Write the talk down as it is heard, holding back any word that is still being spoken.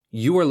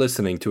You are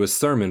listening to a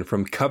sermon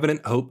from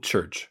Covenant Hope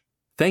Church.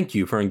 Thank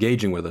you for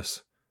engaging with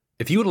us.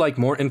 If you would like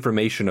more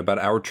information about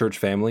our church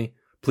family,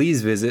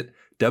 please visit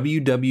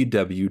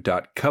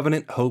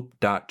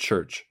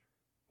www.covenanthope.church.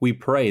 We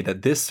pray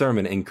that this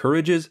sermon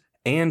encourages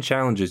and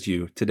challenges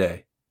you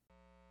today.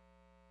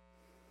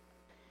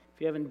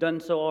 If you haven't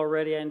done so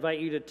already, I invite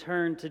you to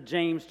turn to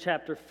James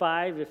chapter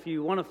 5. If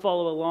you want to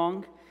follow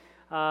along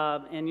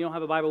and you don't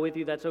have a Bible with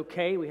you, that's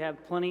okay. We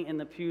have plenty in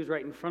the pews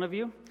right in front of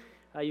you.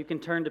 You can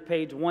turn to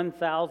page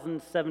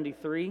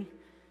 1073,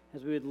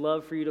 as we would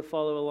love for you to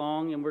follow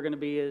along, and we're going to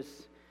be, as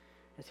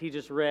he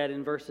just read,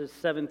 in verses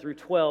 7 through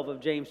 12 of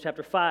James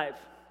chapter 5.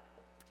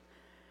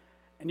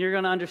 And you're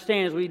going to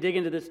understand as we dig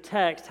into this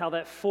text how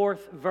that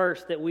fourth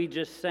verse that we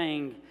just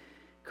sang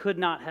could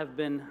not have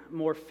been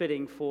more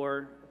fitting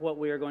for what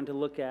we are going to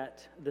look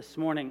at this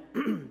morning.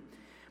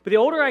 But the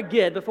older I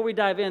get, before we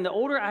dive in, the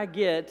older I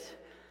get,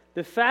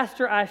 the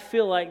faster I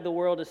feel like the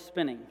world is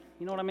spinning.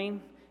 You know what I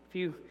mean?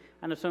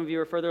 I know some of you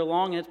are further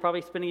along, and it's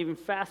probably spinning even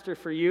faster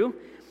for you.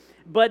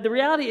 But the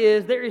reality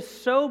is there is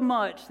so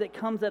much that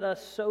comes at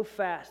us so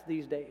fast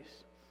these days.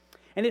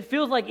 And it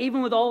feels like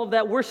even with all of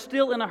that, we're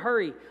still in a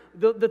hurry.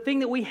 The thing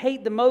that we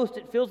hate the most,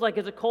 it feels like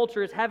as a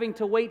culture, is having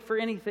to wait for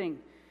anything.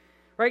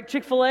 Right?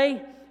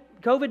 Chick-fil-A,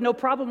 COVID, no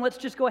problem. Let's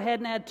just go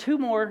ahead and add 2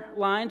 more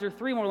lines or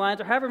 3 more lines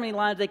or however many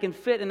lines they can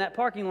fit in that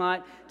parking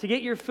lot to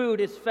get your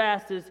food as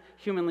fast as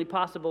humanly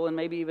possible, and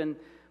maybe even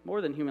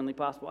more than humanly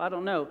possible. I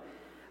don't know.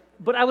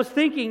 But I was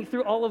thinking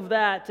through all of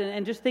that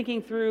and just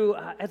thinking through,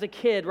 as a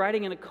kid,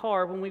 riding in a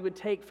car when we would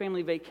take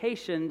family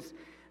vacations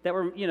that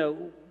were,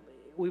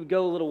 we would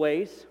go a little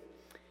ways.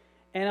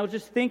 And I was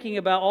just thinking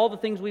about all the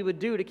things we would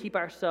do to keep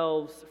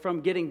ourselves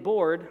from getting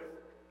bored.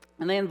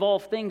 And they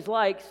involved things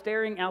like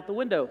staring out the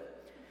window.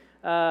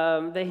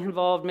 They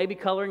involved maybe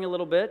coloring a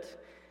little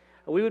bit.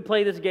 We would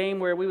play this game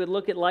where we would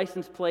look at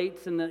license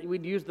plates and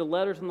we'd use the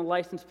letters on the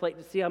license plate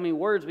to see how many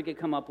words we could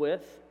come up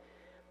with.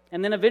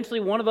 And then eventually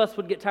one of us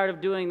would get tired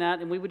of doing that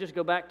and we would just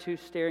go back to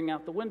staring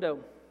out the window.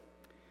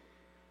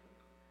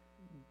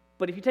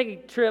 But if you take a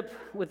trip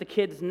with the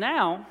kids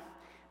now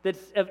that's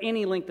of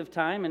any length of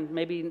time, and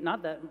maybe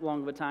not that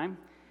long of a time,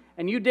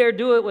 and you dare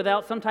do it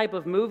without some type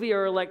of movie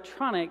or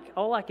electronic,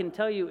 all I can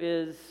tell you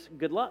is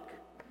good luck.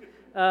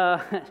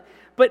 But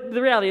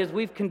the reality is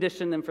we've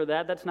conditioned them for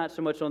that. That's not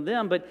so much on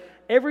them, but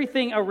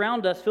everything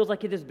around us feels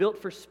like it is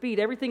built for speed.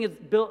 Everything is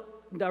built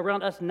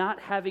around us not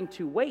having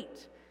to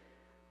wait.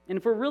 And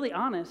if we're really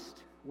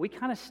honest, we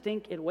kind of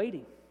stink at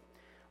waiting.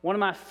 One of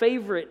my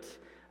favorite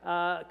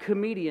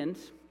comedians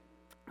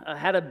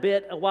had a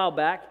bit a while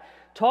back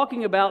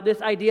talking about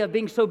this idea of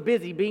being so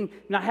busy,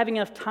 not having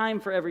enough time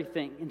for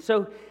everything. And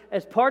so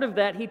as part of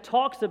that, he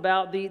talks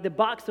about the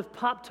box of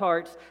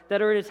Pop-Tarts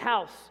that are at his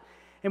house.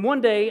 And one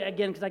day,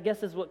 again, because I guess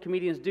this is what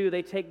comedians do,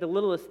 they take the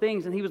littlest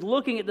things, and he was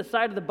looking at the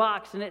side of the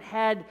box, and it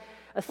had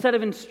a set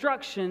of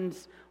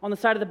instructions on the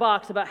side of the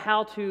box about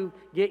how to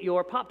get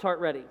your Pop-Tart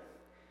ready.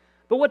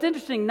 But what's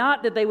interesting,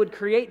 not that they would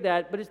create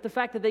that, but it's the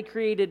fact that they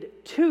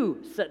created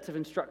 2 sets of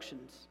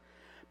instructions.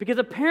 Because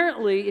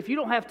apparently, if you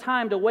don't have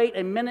time to wait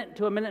a minute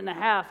to a minute and a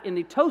half in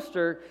the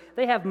toaster,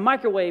 they have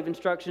microwave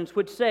instructions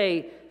which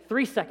say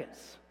 3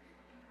 seconds.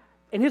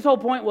 And his whole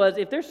point was,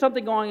 if there's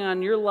something going on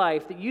in your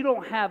life that you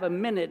don't have a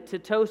minute to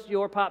toast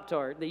your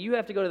Pop-Tart, that you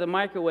have to go to the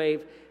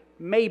microwave,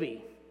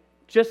 maybe,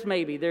 just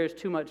maybe, there's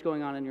too much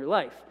going on in your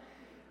life.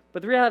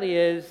 But the reality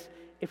is,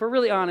 if we're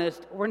really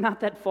honest, we're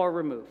not that far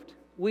removed.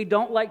 We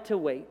don't like to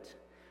wait.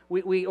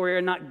 We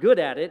are not good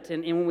at it,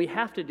 and when we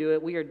have to do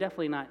it, we are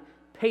definitely not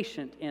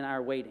patient in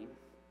our waiting.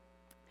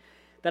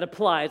 That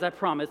applies, I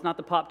promise, not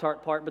the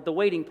Pop-Tart part, but the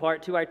waiting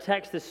part to our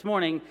text this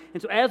morning.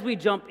 And so as we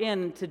jump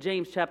into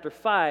James chapter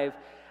 5,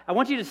 I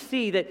want you to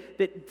see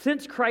that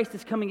since Christ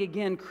is coming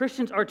again,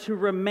 Christians are to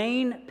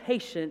remain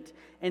patient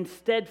and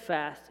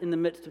steadfast in the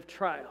midst of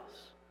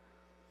trials.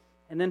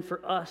 And then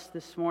for us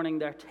this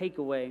morning, our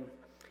takeaway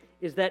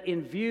is that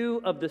in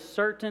view of the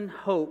certain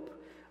hope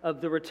of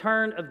the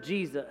return of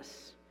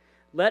Jesus,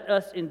 let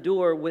us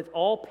endure with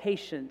all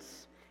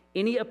patience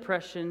any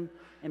oppression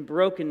and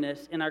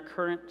brokenness in our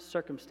current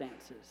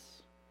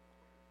circumstances.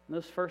 And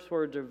those first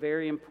words are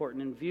very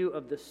important in view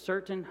of the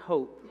certain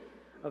hope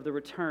of the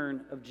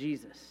return of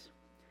Jesus.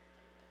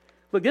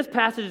 Look, this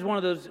passage is one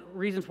of those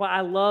reasons why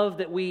I love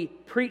that we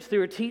preach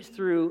through or teach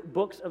through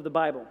books of the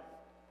Bible.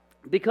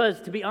 Because,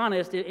 to be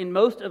honest, in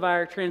most of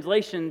our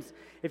translations,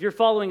 if you're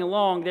following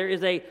along, there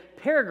is a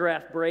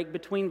paragraph break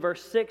between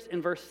verse 6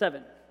 and verse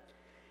 7.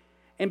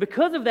 And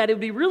because of that, it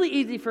would be really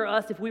easy for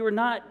us if we were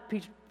not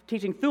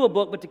teaching through a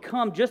book, but to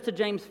come just to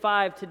James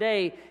 5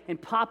 today and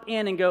pop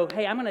in and go,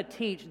 hey, I'm going to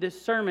teach this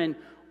sermon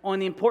on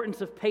the importance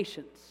of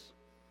patience.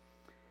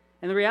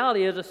 And the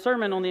reality is a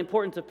sermon on the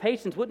importance of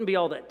patience wouldn't be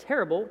all that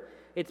terrible.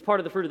 It's part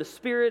of the fruit of the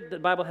Spirit. The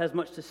Bible has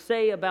much to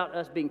say about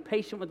us being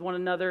patient with one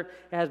another.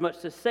 It has much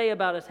to say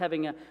about us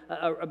having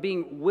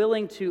being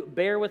willing to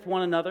bear with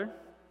one another.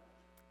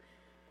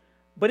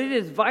 But it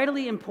is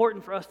vitally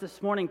important for us this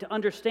morning to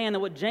understand that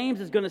what James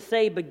is going to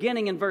say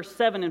beginning in verse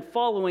 7 and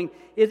following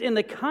is in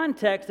the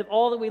context of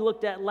all that we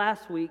looked at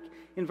last week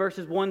in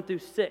verses 1 through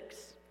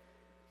 6.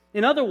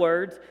 In other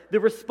words,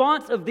 the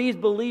response of these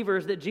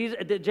believers that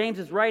James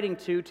is writing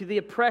to the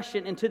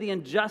oppression and to the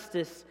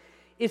injustice,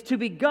 is to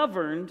be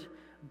governed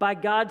by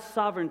God's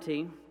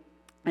sovereignty,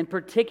 and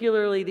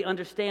particularly the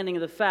understanding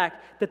of the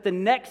fact that the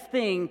next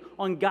thing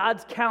on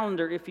God's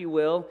calendar, if you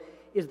will,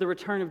 is the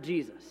return of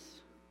Jesus.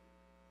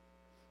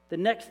 The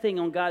next thing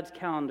on God's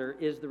calendar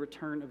is the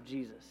return of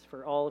Jesus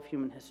for all of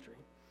human history.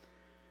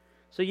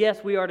 So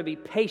yes, we are to be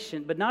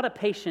patient, but not a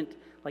patient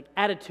like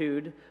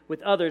attitude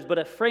with others, but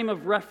a frame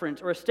of reference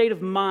or a state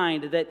of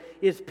mind that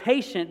is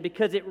patient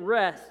because it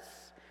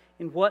rests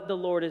in what the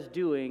Lord is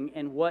doing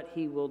and what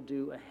He will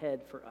do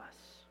ahead for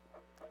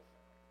us.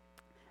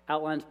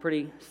 Outline's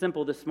pretty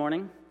simple this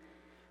morning.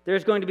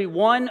 There's going to be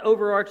one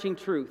overarching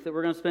truth that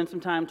we're going to spend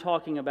some time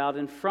talking about,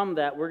 and from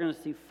that we're going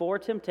to see 4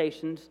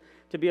 temptations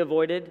to be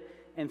avoided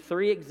and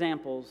 3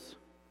 examples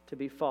to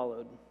be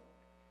followed.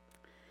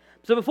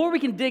 So before we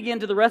can dig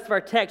into the rest of our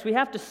text, we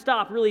have to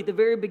stop really at the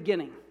very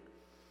beginning,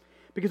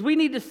 because we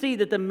need to see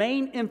that the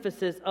main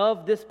emphasis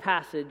of this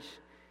passage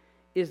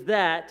is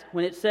that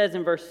when it says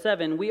in verse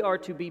 7, we are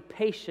to be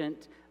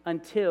patient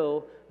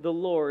until the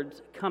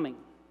Lord's coming.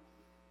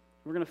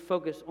 We're going to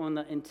focus on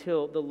the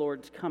until the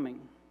Lord's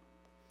coming.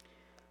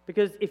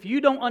 Because if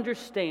you don't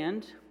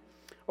understand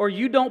or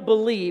you don't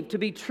believe to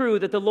be true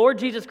that the Lord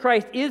Jesus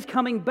Christ is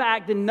coming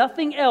back, then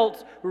nothing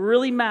else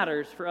really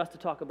matters for us to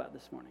talk about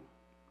this morning.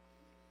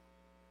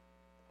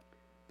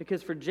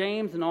 Because for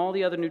James and all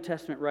the other New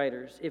Testament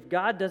writers, if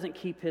God doesn't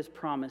keep His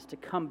promise to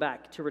come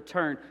back, to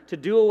return, to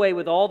do away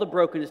with all the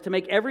brokenness, to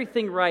make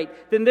everything right,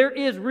 then there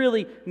is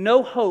really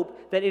no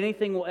hope that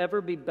anything will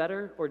ever be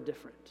better or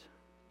different.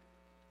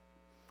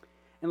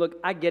 And look,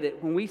 I get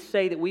it. When we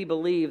say that we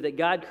believe that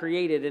God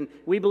created, and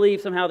we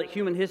believe somehow that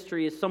human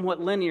history is somewhat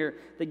linear,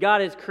 that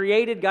God has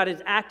created, God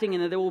is acting,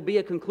 and that there will be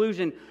a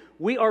conclusion,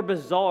 we are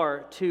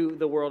bizarre to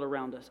the world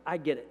around us. I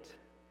get it.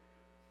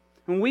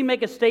 When we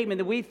make a statement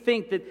that we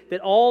think that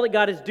all that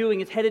God is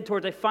doing is headed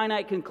towards a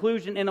finite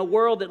conclusion in a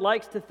world that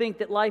likes to think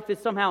that life is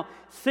somehow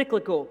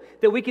cyclical,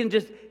 that we can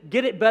just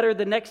get it better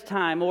the next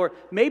time, or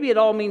maybe it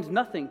all means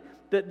nothing.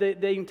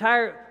 The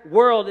entire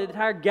world, the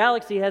entire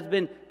galaxy has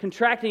been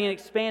contracting and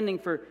expanding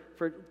for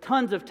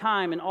tons of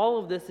time, and all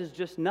of this is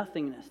just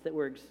nothingness that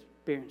we're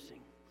experiencing.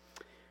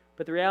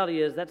 But the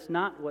reality is that's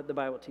not what the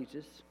Bible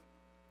teaches.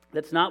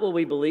 That's not what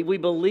we believe. We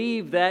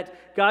believe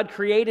that God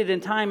created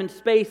in time and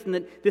space, and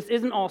that this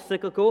isn't all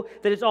cyclical,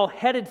 that it's all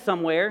headed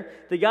somewhere,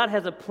 that God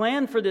has a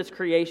plan for this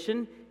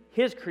creation,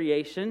 His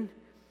creation,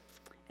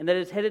 and that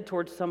it's headed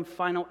towards some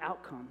final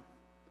outcome.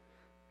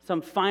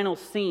 Some final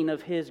scene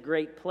of His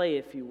great play,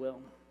 if you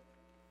will.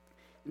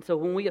 And so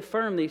when we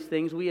affirm these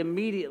things, we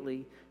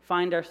immediately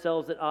find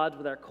ourselves at odds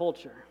with our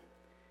culture.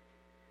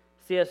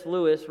 C.S.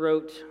 Lewis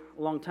wrote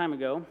a long time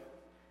ago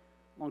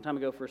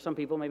for some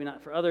people, maybe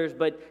not for others,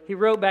 but he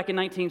wrote back in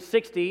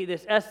 1960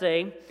 this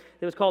essay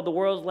that was called The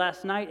World's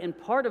Last Night, and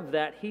part of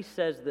that he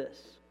says this: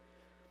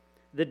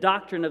 the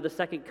doctrine of the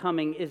second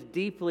coming is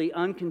deeply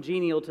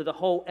uncongenial to the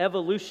whole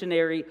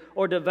evolutionary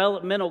or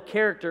developmental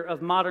character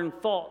of modern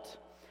thought.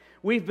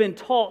 We've been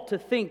taught to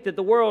think that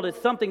the world is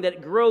something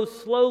that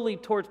grows slowly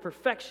towards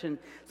perfection,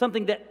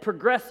 something that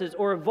progresses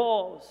or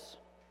evolves.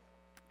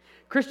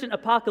 Christian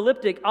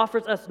apocalyptic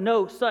offers us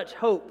no such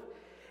hope.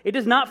 It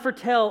does not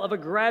foretell of a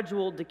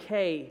gradual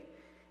decay.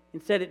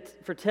 Instead, it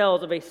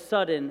foretells of a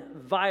sudden,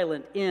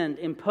 violent end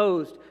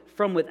imposed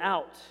from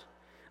without.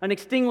 An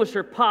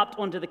extinguisher popped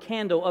onto the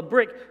candle, a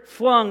brick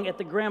flung at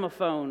the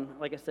gramophone,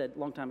 like I said a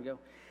long time ago,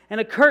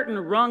 and a curtain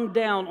rung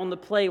down on the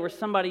play where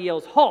somebody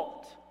yells,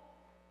 "Halt!"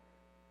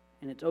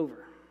 and it's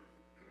over.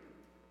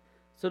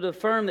 So to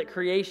affirm that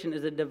creation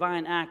is a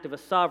divine act of a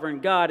sovereign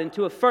God, and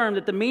to affirm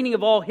that the meaning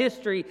of all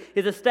history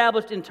is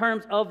established in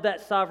terms of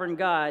that sovereign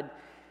God,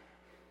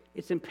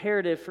 it's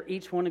imperative for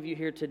each one of you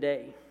here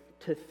today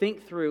to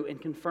think through and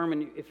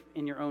confirm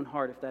in your own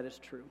heart if that is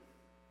true.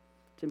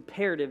 It's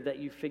imperative that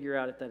you figure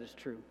out if that is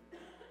true.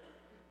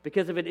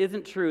 Because if it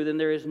isn't true, then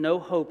there is no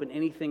hope in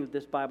anything that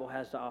this Bible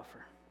has to offer.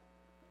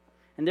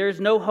 And there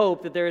is no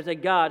hope that there is a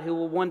God who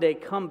will one day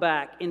come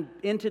back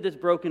into this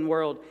broken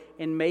world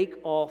and make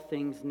all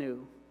things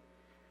new.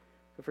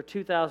 But for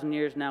 2,000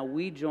 years now,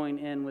 we join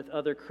in with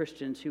other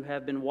Christians who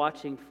have been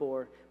watching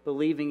for,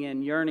 believing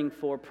in, yearning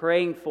for,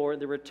 praying for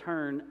the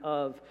return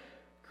of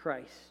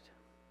Christ.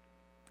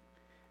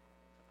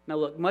 Now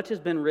look, much has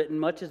been written,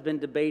 much has been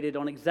debated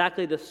on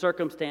exactly the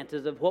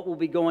circumstances of what will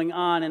be going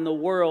on in the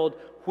world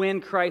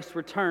when Christ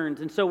returns.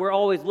 And so we're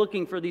always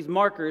looking for these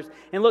markers.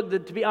 And look,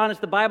 to be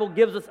honest, the Bible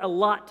gives us a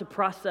lot to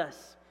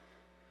process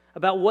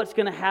about what's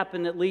going to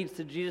happen that leads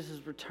to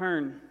Jesus'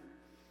 return.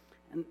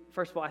 And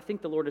first of all, I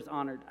think the Lord is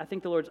honored. I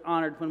think the Lord's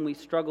honored when we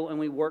struggle and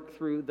we work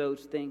through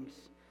those things.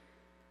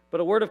 But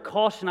a word of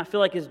caution I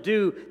feel like is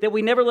due, that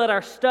we never let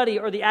our study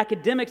or the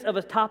academics of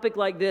a topic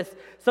like this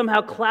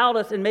somehow cloud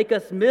us and make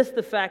us miss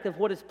the fact of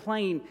what is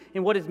plain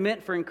and what is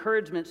meant for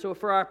encouragement. So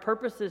for our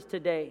purposes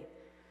today,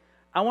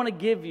 I want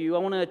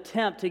to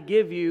attempt to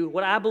give you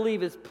what I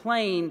believe is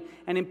plain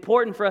and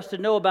important for us to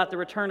know about the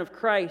return of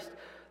Christ.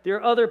 There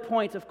are other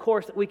points, of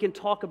course, that we can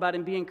talk about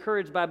and be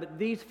encouraged by, but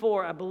these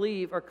four, I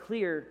believe, are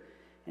clear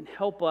and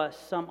help us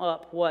sum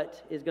up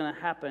what is going to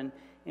happen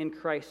in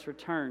Christ's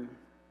return.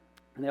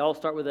 And they all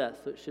start with S,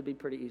 so it should be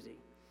pretty easy.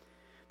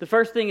 The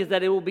first thing is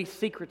that it will be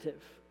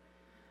secretive.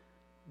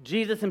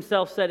 Jesus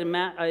himself said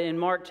in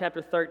Mark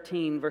chapter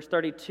 13, verse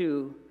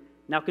 32,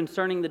 "Now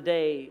concerning the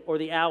day or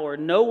the hour,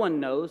 no one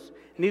knows,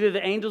 neither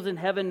the angels in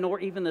heaven nor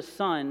even the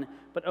Son,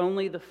 but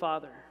only the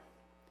Father."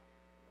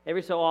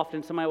 Every so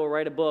often, somebody will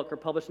write a book or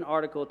publish an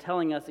article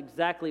telling us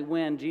exactly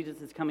when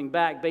Jesus is coming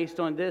back based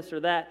on this or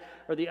that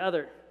or the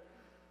other.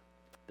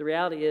 The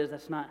reality is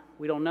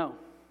we don't know.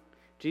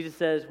 Jesus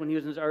says when he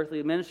was in his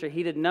earthly ministry,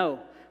 he didn't know.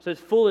 So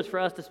it's foolish for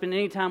us to spend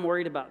any time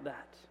worried about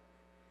that.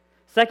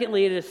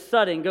 Secondly, it is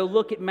sudden. Go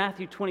look at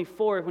Matthew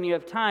 24 when you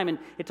have time, and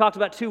it talks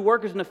about two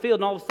workers in the field,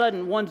 and all of a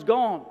sudden, one's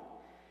gone.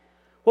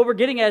 What we're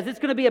getting at is it's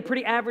going to be a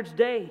pretty average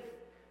day.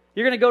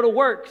 You're going to go to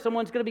work.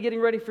 Someone's going to be getting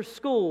ready for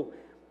school.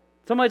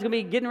 Somebody's going to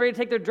be getting ready to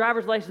take their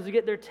driver's license to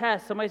get their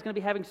test. Somebody's going to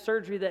be having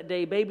surgery that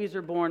day. Babies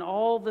are born.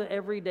 All the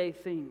everyday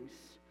things.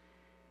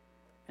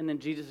 And then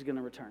Jesus is going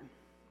to return.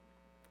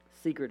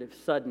 Secretive,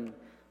 sudden.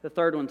 The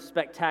third one,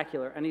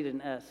 spectacular. I needed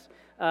an S.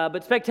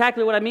 But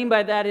spectacular, what I mean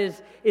by that is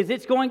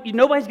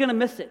nobody's going to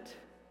miss it.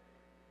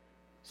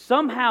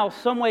 Somehow,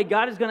 some way,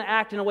 God is going to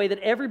act in a way that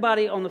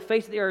everybody on the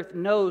face of the earth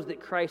knows that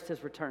Christ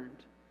has returned.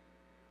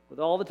 With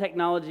all the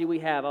technology we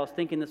have, I was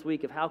thinking this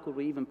week of how could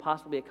we even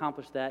possibly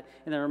accomplish that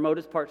in the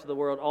remotest parts of the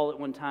world all at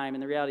one time,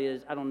 and the reality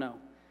is, I don't know.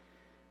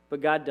 But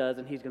God does,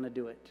 and he's going to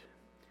do it.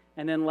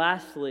 And then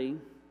lastly,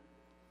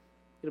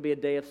 it'll be a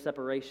day of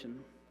separation.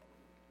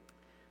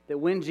 That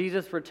when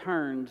Jesus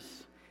returns,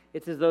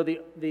 it's as though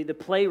the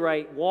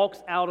playwright walks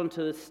out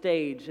onto the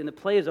stage and the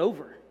play is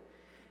over.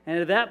 And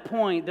at that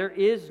point, there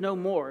is no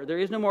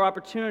more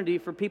opportunity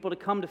for people to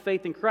come to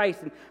faith in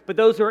Christ. But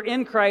those who are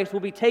in Christ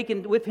will be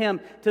taken with him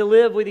to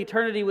live with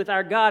eternity with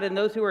our God. And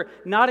those who are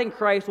not in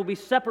Christ will be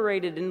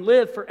separated and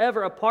live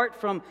forever apart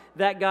from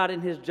that God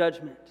and his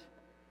judgment.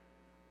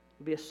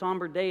 It'll be a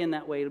somber day in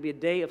that way. It'll be a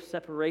day of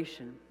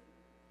separation.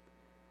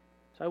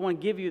 So I want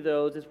to give you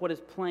those as what is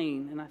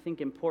plain and I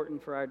think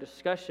important for our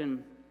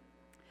discussion.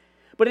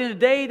 But in a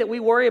day that we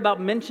worry about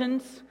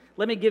mentions,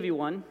 let me give you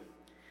one.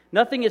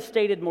 Nothing is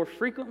stated more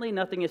frequently,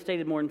 nothing is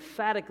stated more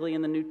emphatically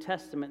in the New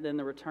Testament than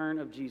the return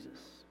of Jesus.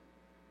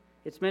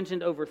 It's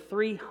mentioned over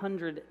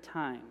 300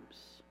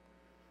 times.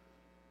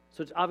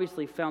 So it's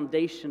obviously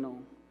foundational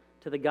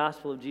to the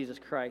gospel of Jesus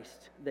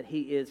Christ that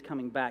he is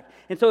coming back.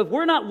 And so if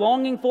we're not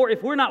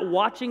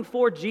watching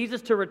for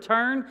Jesus to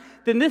return,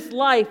 then this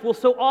life will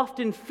so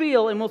often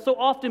feel and will so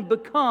often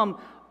become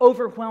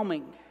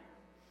overwhelming.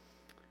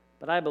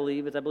 But I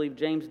believe, as I believe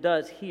James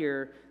does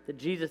here, that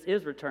Jesus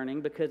is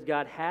returning because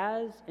God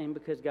has and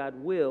because God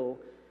will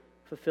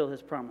fulfill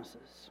his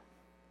promises.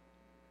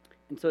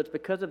 And so it's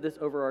because of this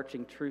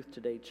overarching truth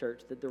today,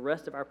 church, that the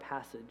rest of our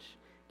passage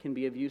can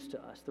be of use to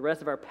us. The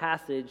rest of our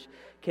passage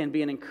can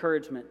be an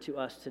encouragement to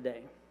us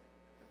today.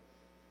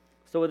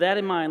 So with that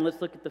in mind,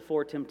 let's look at the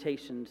four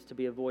temptations to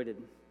be avoided.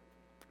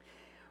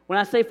 When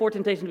I say four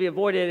temptations to be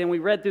avoided, and we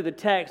read through the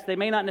text, they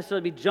may not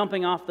necessarily be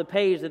jumping off the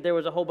page that there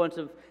was a whole bunch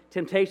of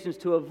temptations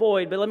to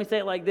avoid, but let me say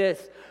it like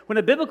this. When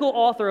a biblical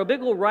author, a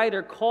biblical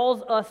writer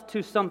calls us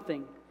to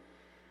something,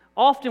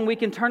 often we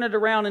can turn it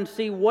around and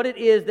see what it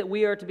is that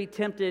we are to be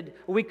tempted,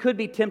 or we could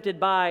be tempted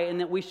by, and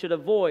that we should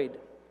avoid.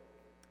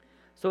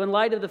 So in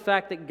light of the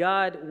fact that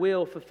God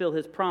will fulfill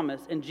his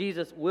promise and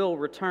Jesus will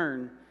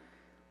return,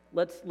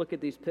 let's look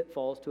at these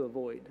pitfalls to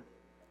avoid.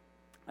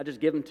 I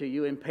just give them to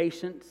you.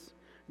 Impatience,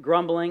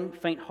 grumbling,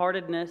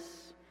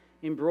 faint-heartedness,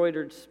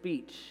 embroidered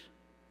speech.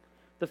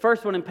 The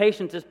first one,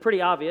 impatience, is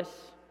pretty obvious,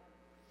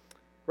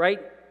 right?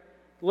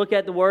 Look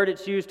at the word.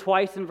 It's used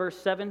twice in verse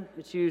 7.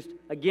 It's used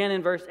again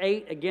in verse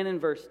 8, again in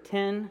verse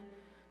 10.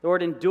 The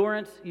word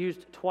endurance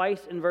used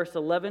twice in verse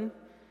 11.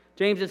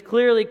 James is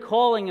clearly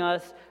calling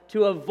us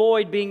to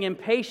avoid being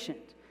impatient.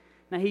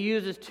 Now, he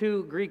uses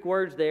two Greek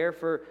words there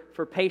for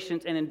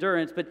patience and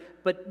endurance,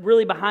 but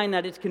really behind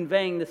that, it's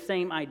conveying the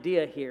same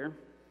idea here.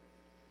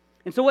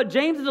 And so what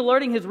James is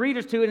alerting his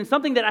readers to, and it's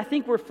something that I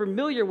think we're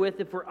familiar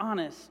with if we're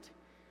honest,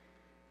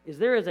 is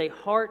there is a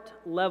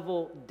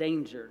heart-level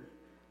danger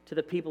to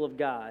the people of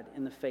God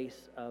in the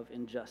face of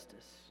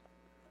injustice.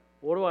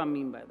 What do I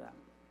mean by that?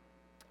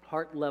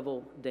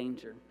 Heart-level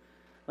danger.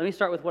 Let me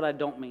start with what I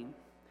don't mean.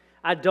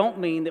 I don't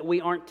mean that we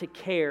aren't to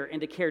care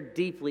and to care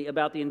deeply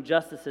about the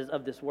injustices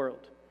of this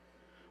world.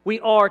 We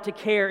are to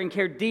care and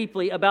care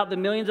deeply about the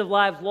millions of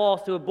lives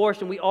lost to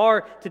abortion. We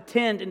are to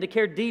tend and to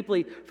care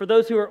deeply for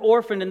those who are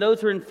orphaned and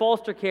those who are in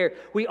foster care.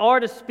 We are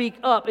to speak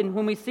up, and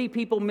when we see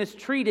people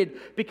mistreated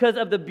because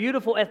of the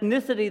beautiful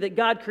ethnicity that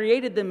God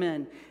created them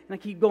in. And I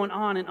keep going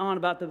on and on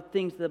about the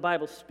things that the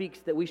Bible speaks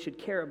that we should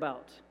care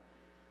about.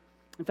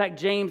 In fact,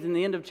 James in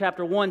the end of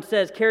chapter 1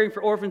 says, caring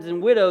for orphans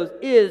and widows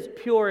is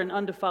pure and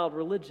undefiled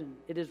religion.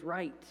 It is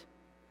right.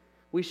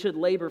 We should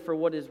labor for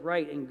what is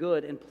right and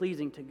good and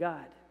pleasing to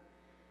God.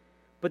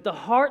 But the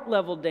heart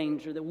level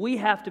danger that we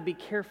have to be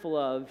careful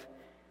of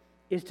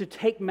is to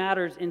take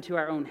matters into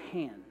our own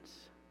hands.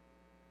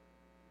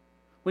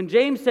 When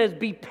James says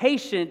be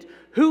patient,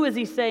 who is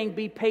he saying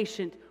be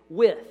patient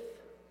with?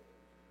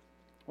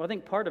 Well, I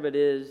think part of it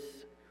is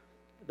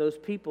those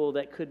people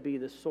that could be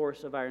the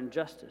source of our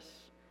injustice,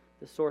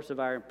 the source of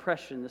our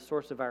oppression, the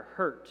source of our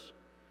hurt.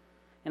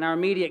 In our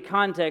immediate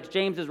context,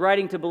 James is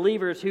writing to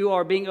believers who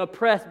are being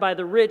oppressed by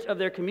the rich of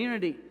their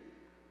community.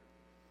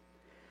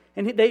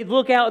 And they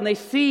look out and they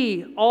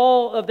see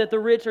all of that the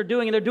rich are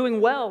doing, and they're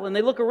doing well. And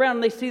they look around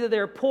and they see that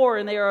they're poor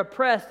and they are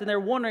oppressed, and they're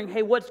wondering,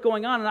 hey, what's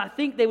going on? And I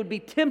think they would be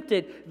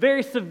tempted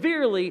very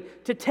severely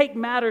to take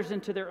matters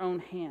into their own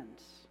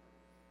hands.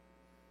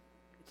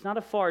 It's not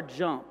a far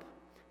jump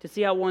to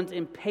see how one's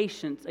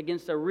impatience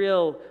against a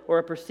real or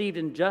a perceived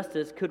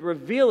injustice could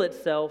reveal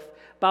itself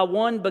by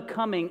one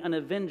becoming an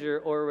avenger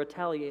or a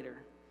retaliator.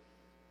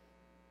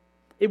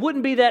 It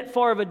wouldn't be that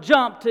far of a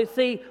jump to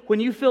see when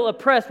you feel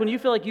oppressed, when you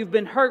feel like you've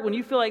been hurt, when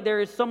you feel like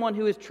there is someone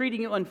who is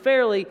treating you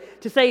unfairly,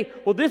 to say,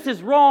 well, this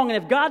is wrong,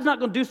 and if God's not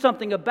going to do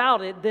something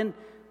about it, then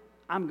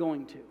I'm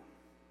going to.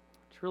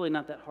 It's really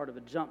not that hard of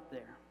a jump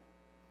there.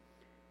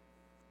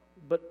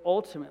 But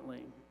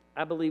ultimately,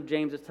 I believe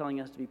James is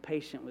telling us to be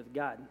patient with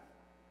God.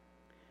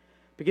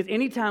 Because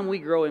anytime we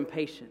grow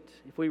impatient,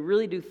 if we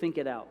really do think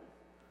it out,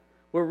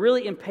 we're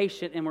really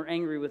impatient and we're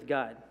angry with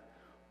God.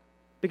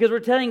 Because we're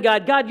telling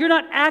God, God, you're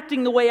not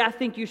acting the way I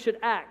think you should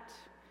act.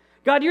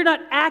 God, you're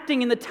not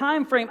acting in the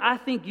time frame I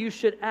think you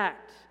should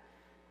act.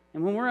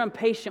 And when we're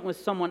impatient with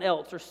someone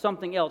else or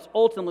something else,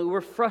 ultimately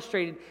we're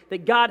frustrated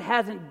that God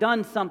hasn't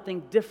done something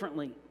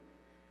differently,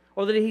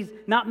 or that He's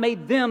not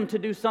made them to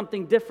do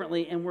something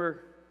differently, and we're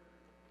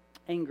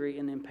angry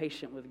and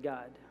impatient with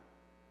God.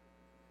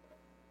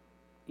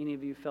 Any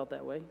of you felt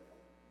that way?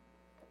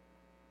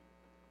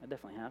 I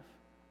definitely have.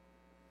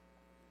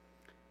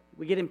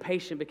 We get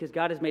impatient because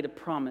God has made a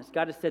promise.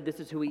 God has said this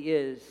is who He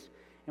is.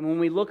 And when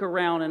we look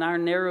around in our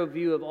narrow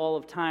view of all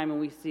of time and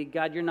we see,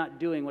 God, you're not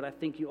doing what I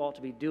think you ought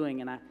to be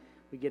doing, and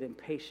we get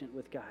impatient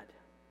with God.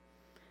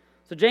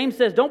 So James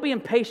says, don't be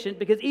impatient,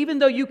 because even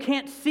though you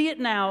can't see it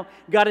now,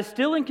 God is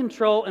still in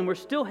control, and we're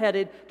still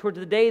headed towards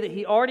the day that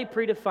He already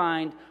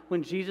predefined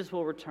when Jesus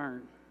will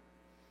return.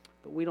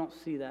 But we don't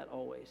see that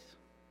always.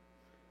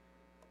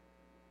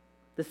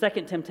 The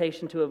second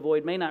temptation to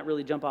avoid may not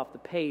really jump off the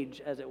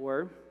page, as it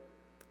were.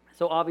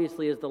 So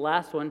obviously is the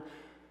last one.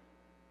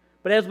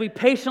 But as we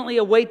patiently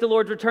await the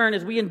Lord's return,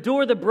 as we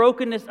endure the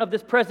brokenness of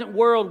this present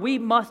world, we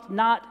must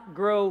not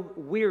grow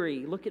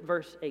weary. Look at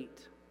verse 8.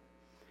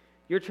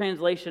 Your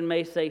translation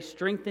may say,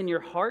 strengthen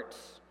your hearts.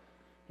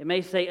 It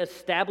may say,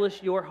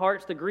 establish your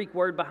hearts. The Greek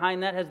word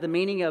behind that has the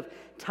meaning of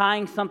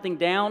tying something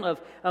down,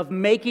 of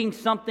making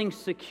something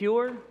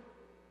secure.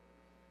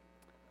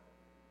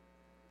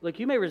 Look,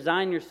 you may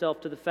resign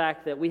yourself to the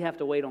fact that we have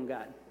to wait on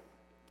God.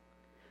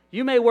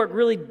 You may work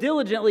really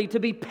diligently to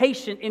be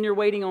patient in your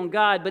waiting on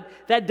God, but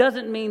that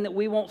doesn't mean that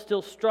we won't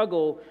still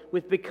struggle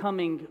with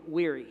becoming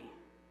weary.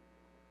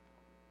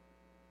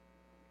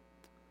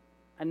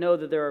 I know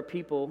that there are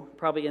people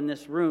probably in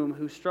this room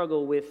who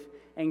struggle with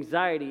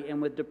anxiety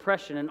and with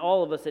depression, and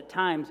all of us at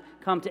times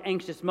come to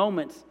anxious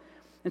moments.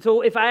 And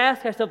so if I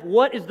ask myself,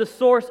 what is the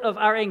source of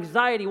our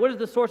anxiety? What is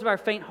the source of our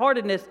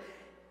faint-heartedness?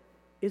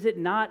 Is it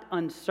not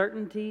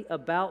uncertainty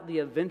about the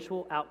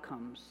eventual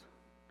outcomes?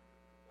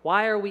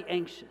 Why are we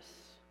anxious?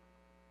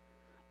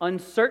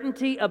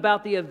 Uncertainty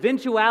about the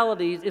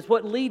eventualities is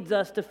what leads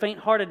us to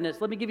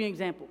faint-heartedness. Let me give you an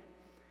example.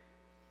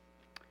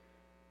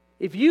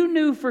 If you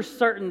knew for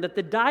certain that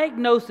the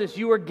diagnosis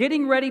you were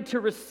getting ready to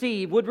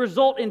receive would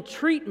result in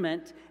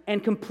treatment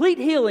and complete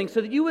healing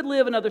so that you would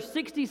live another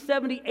 60,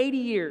 70, 80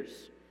 years,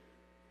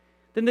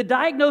 then the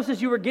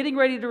diagnosis you were getting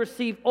ready to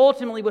receive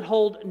ultimately would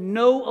hold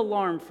no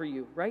alarm for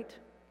you, right?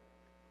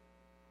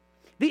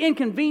 The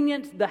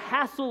inconvenience, the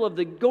hassle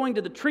of going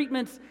to the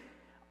treatments,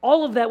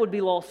 all of that would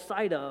be lost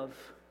sight of,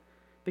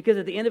 because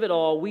at the end of it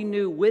all, we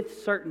knew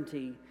with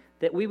certainty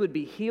that we would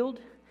be healed,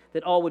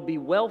 that all would be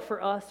well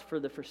for us for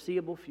the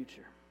foreseeable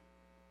future.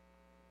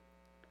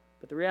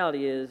 But the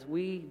reality is,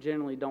 we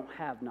generally don't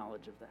have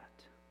knowledge of that.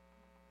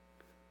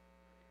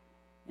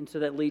 And so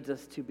that leads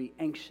us to be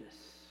anxious.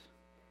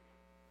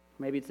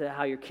 Maybe it's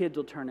how your kids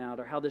will turn out,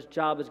 or how this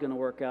job is going to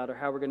work out, or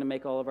how we're going to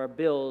make all of our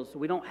bills.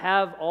 We don't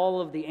have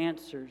all of the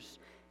answers,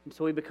 and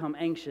so we become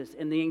anxious.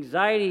 And the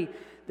anxiety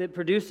that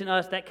produced in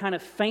us that kind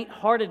of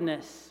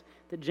faint-heartedness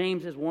that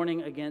James is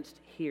warning against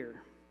here.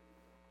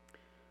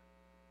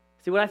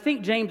 See, what I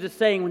think James is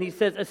saying when he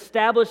says,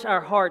 establish our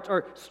hearts,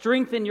 or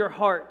strengthen your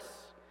hearts,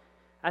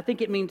 I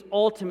think it means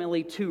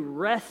ultimately to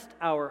rest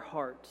our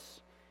hearts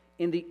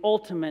in the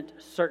ultimate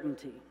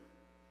certainty.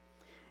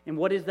 And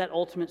what is that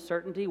ultimate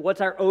certainty?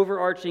 What's our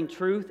overarching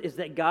truth? Is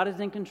that God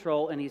is in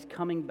control and He's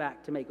coming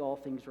back to make all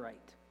things right.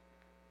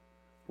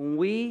 When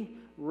we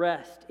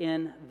rest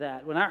in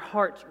that, when our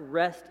hearts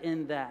rest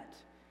in that,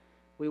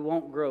 We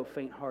won't grow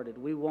faint-hearted.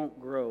 We won't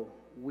grow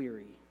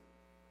weary.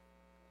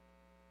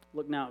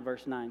 Look now at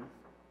verse 9.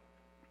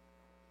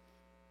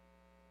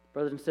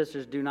 Brothers and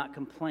sisters, do not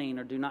complain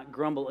or do not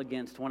grumble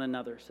against one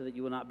another so that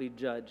you will not be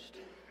judged.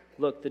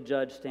 Look, the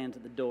judge stands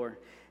at the door.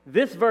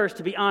 This verse,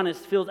 to be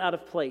honest, feels out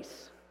of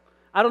place.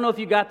 I don't know if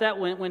you got that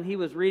when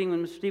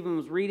Mr. Stephen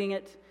was reading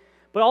it,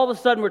 but all of a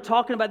sudden we're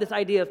talking about this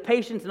idea of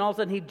patience, and all of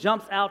a sudden he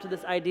jumps out to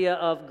this idea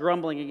of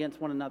grumbling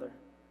against one another.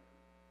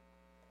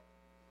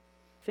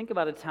 Think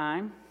about a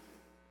time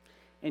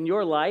in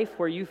your life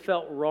where you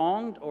felt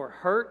wronged or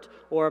hurt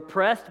or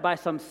oppressed by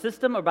some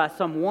system or by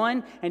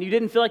someone, and you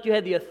didn't feel like you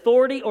had the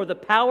authority or the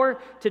power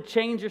to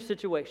change your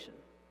situation.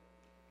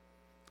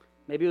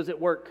 Maybe it was at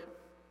work.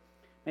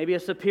 Maybe a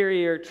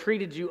superior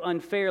treated you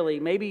unfairly.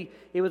 Maybe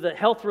it was a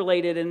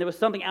health-related and there was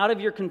something out of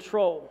your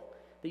control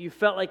that you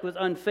felt like was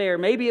unfair.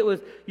 Maybe it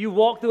was you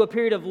walked through a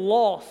period of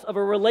loss of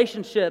a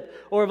relationship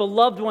or of a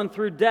loved one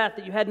through death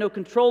that you had no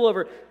control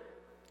over.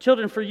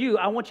 Children, for you,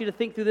 I want you to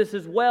think through this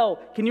as well.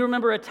 Can you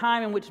remember a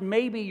time in which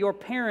maybe your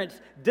parents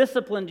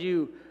disciplined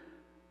you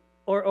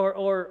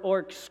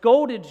or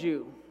scolded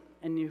you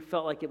and you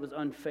felt like it was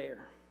unfair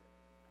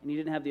and you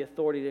didn't have the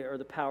authority or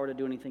the power to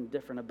do anything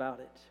different about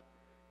it?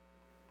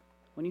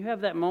 When you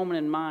have that moment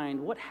in mind,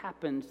 what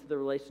happens to the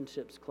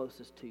relationships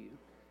closest to you?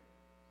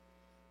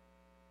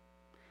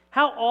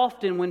 How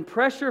often when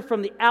pressure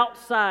from the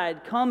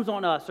outside comes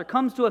on us or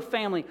comes to a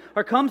family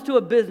or comes to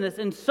a business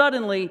and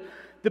suddenly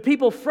the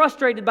people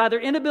frustrated by their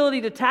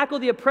inability to tackle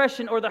the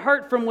oppression or the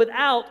hurt from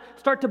without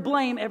start to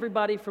blame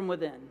everybody from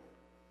within?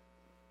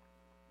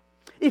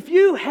 If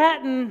you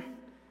hadn't,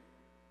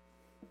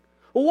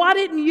 why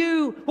didn't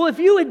you? Well, if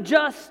you had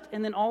just,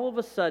 and then all of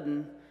a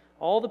sudden,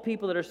 all the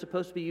people that are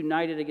supposed to be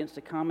united against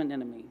a common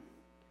enemy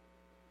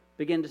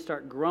begin to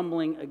start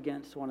grumbling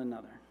against one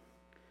another.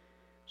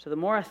 So the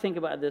more I think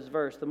about this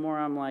verse, the more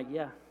I'm like,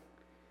 yeah,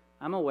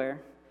 I'm aware.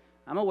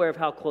 I'm aware of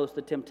how close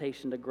the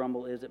temptation to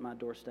grumble is at my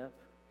doorstep,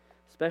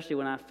 especially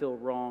when I feel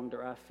wronged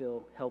or I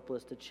feel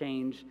helpless to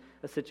change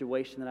a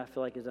situation that I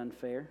feel like is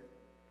unfair.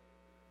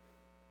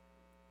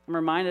 I'm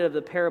reminded of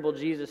the parable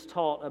Jesus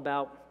taught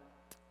about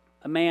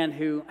a man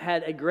who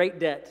had a great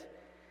debt.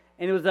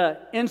 And it was an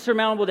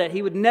insurmountable debt.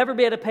 He would never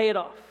be able to pay it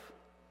off.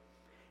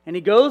 And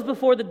he goes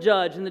before the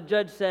judge, and the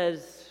judge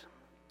says,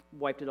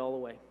 wiped it all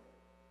away.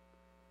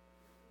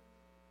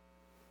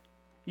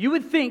 You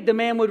would think the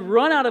man would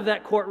run out of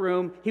that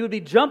courtroom. He would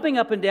be jumping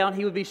up and down.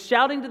 He would be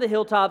shouting to the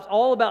hilltops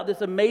all about this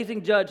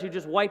amazing judge who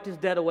just wiped his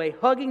debt away,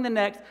 hugging the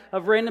necks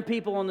of random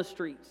people on the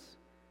streets.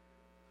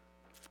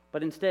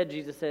 But instead,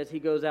 Jesus says, he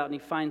goes out and he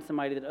finds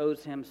somebody that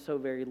owes him so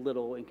very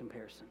little in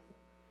comparison.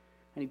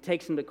 And he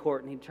takes him to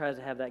court and he tries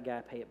to have that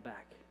guy pay it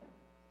back.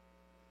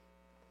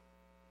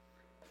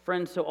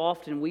 Friends, so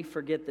often we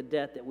forget the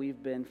debt that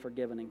we've been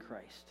forgiven in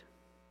Christ.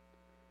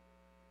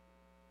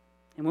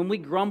 And when we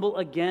grumble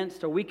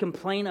against or we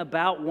complain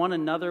about one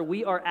another,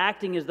 we are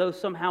acting as though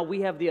somehow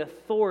we have the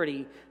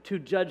authority to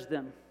judge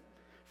them,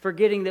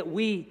 forgetting that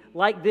we,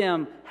 like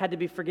them, had to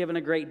be forgiven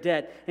a great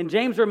debt. And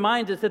James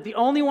reminds us that the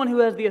only one who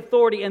has the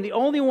authority and the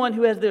only one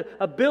who has the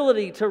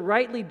ability to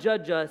rightly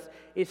judge us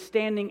is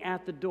standing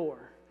at the door.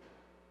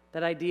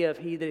 That idea of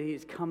he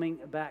is coming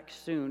back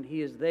soon.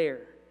 He is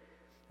there.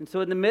 And so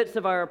in the midst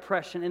of our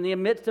oppression, in the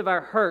midst of our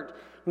hurt,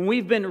 when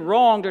we've been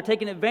wronged or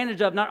taken advantage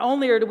of, not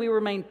only are we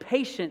remain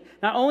patient,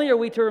 not only are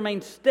we to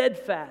remain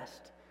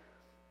steadfast,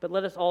 but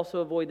let us also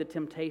avoid the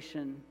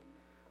temptation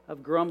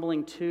of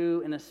grumbling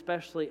to and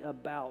especially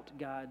about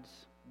God's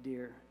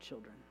dear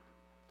children.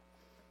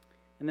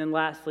 And then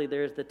lastly,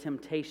 there's the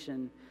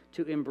temptation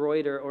to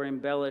embroider or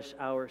embellish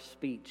our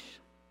speech.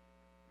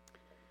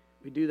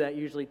 We do that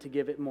usually to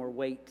give it more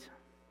weight.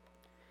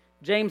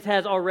 James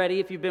has already,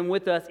 if you've been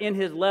with us, in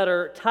his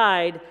letter,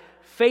 tied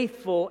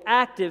faithful,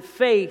 active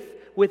faith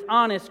with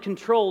honest,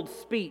 controlled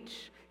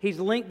speech. He's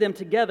linked them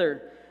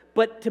together.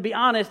 But to be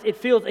honest, it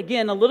feels,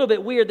 again, a little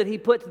bit weird that he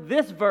puts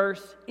this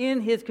verse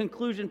in his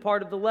conclusion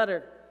part of the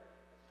letter.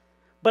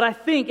 But I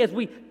think as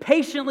we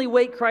patiently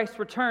wait Christ's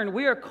return,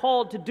 we are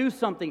called to do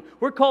something.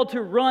 We're called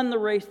to run the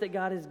race that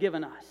God has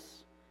given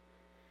us.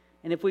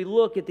 And if we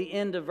look at the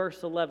end of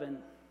verse 11,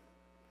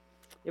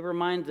 it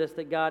reminds us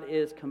that God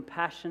is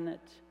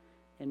compassionate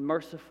and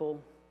merciful.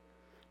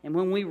 And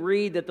when we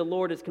read that the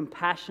Lord is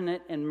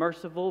compassionate and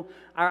merciful,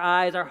 our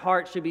eyes, our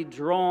hearts should be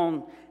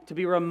drawn to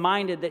be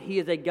reminded that He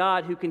is a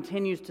God who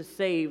continues to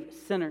save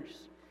sinners.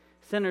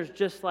 Sinners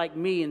just like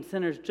me and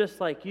sinners just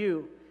like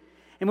you.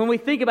 And when we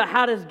think about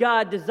how does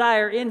God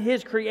desire in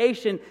His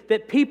creation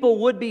that people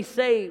would be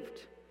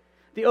saved,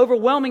 the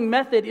overwhelming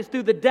method is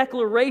through the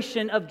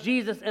declaration of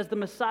Jesus as the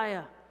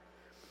Messiah.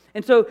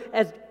 And so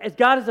as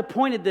God has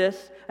appointed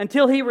this,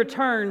 until He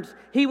returns,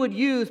 He would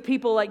use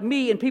people like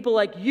me and people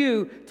like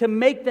you to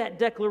make that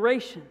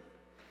declaration.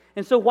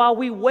 And so while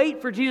we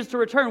wait for Jesus to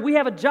return, we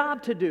have a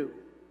job to do,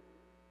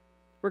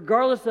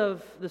 regardless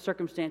of the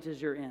circumstances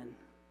you're in.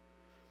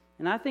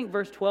 And I think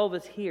verse 12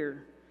 is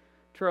here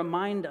to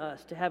remind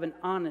us to have an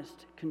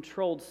honest,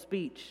 controlled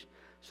speech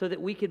so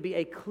that we could be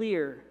a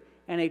clear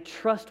and a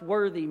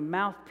trustworthy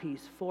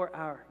mouthpiece for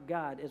our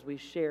God as we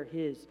share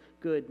His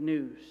good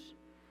news.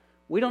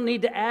 We don't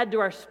need to add to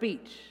our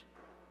speech.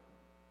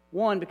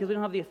 One, because we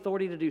don't have the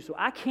authority to do so.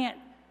 I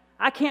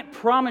can't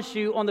promise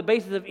you on the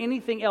basis of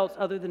anything else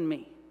other than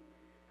me.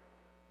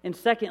 And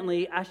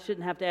secondly, I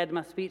shouldn't have to add to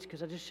my speech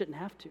because I just shouldn't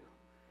have to.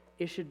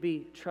 It should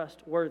be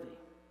trustworthy.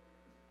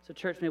 So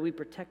church, may we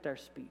protect our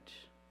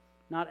speech,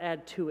 not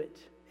add to it,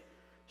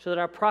 so that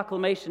our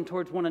proclamation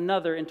towards one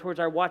another and towards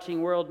our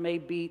watching world may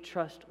be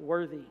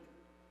trustworthy.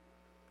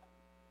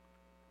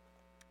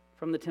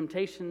 From the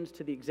temptations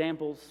to the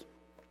examples,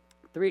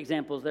 3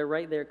 examples, they're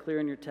right there clear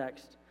in your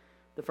text.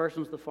 The first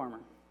one's the farmer.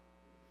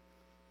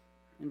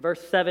 In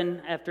verse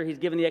 7, after he's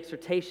given the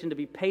exhortation to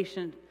be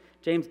patient,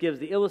 James gives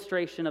the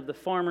illustration of the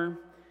farmer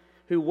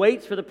who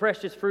waits for the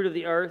precious fruit of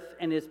the earth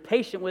and is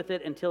patient with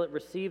it until it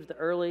receives the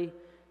early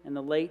and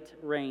the late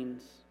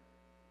rains.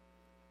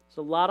 It's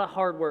a lot of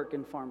hard work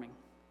in farming.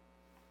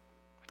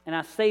 And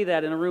I say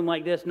that in a room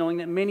like this, knowing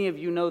that many of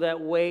you know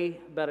that way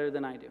better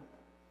than I do.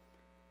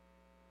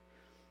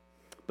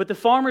 But the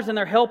farmers and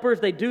their helpers,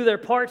 they do their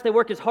parts, they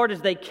work as hard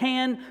as they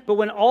can, but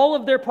when all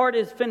of their part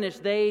is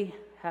finished, they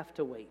have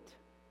to wait.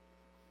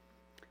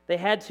 They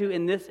had to,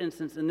 in this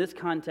instance, in this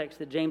context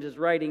that James is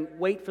writing,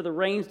 wait for the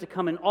rains to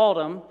come in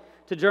autumn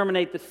to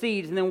germinate the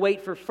seeds, and then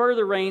wait for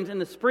further rains in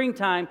the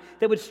springtime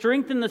that would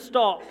strengthen the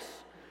stalks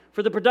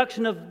for the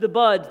production of the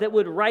buds that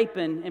would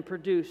ripen and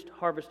produce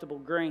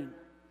harvestable grain.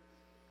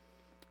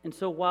 And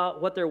so while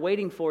what they're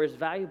waiting for is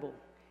valuable,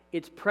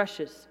 it's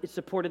precious, it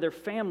supported their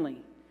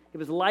family, it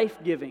was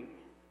life-giving.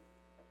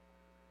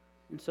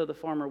 And so the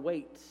farmer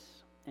waits,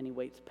 and he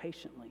waits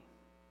patiently.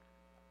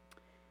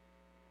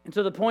 And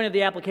so the point of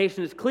the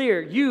application is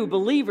clear. You,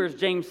 believers,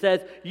 James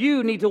says,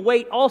 you need to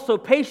wait also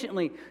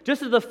patiently.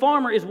 Just as the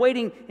farmer is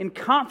waiting in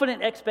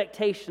confident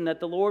expectation that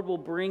the Lord will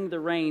bring the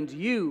rains,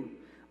 you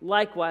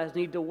likewise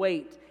need to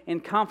wait in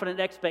confident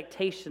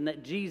expectation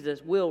that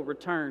Jesus will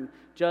return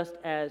just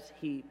as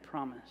He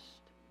promised.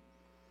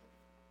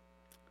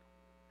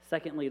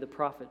 Secondly, the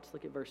prophets.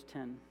 Look at verse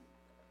 10.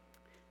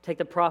 Take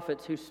the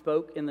prophets who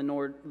spoke in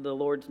the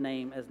Lord's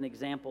name as an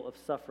example of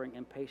suffering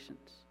and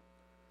patience.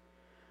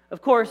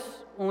 Of course,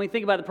 when we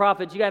think about the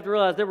prophets, you have to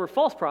realize there were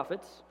false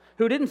prophets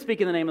who didn't speak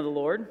in the name of the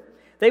Lord.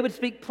 They would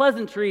speak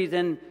pleasantries,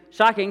 and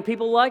shocking,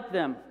 people liked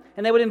them.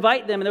 And they would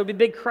invite them, and there would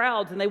be big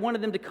crowds, and they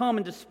wanted them to come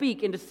and to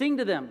speak and to sing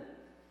to them.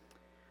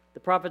 The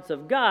prophets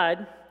of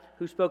God,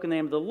 who spoke in the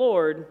name of the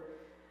Lord,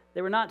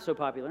 they were not so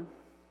popular.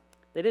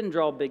 They didn't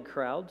draw big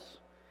crowds.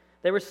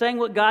 They were saying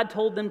what God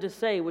told them to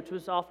say, which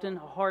was often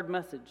a hard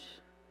message.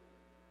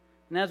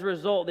 And as a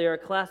result, they are a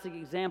classic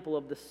example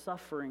of the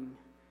suffering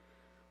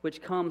which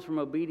comes from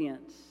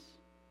obedience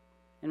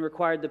and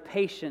required the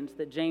patience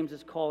that James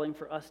is calling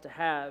for us to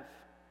have.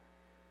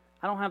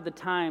 I don't have the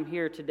time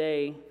here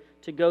today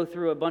to go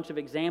through a bunch of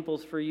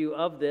examples for you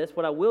of this.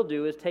 What I will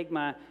do is take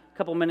my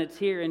couple minutes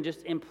here and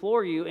just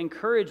implore you,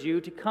 encourage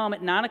you to come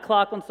at 9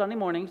 o'clock on Sunday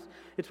mornings.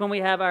 It's when we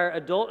have our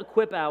adult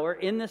equip hour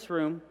in this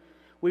room.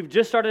 We've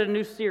just started a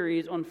new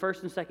series on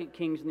 1st and 2nd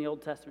Kings in the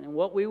Old Testament. And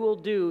what we will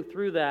do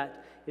through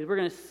that is we're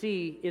going to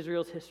see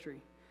Israel's history.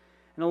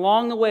 And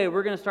along the way,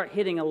 we're going to start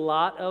hitting a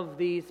lot of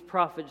these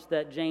prophets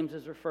that James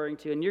is referring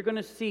to. And you're going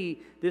to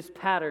see this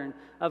pattern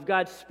of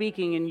God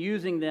speaking and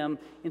using them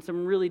in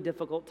some really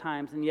difficult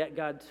times, and yet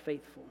God's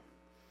faithful.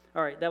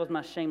 All right, that was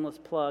my shameless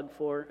plug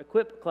for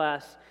Equip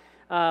class.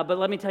 But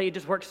let me tell you, it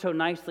just works so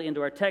nicely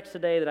into our text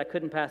today that I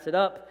couldn't pass it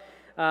up.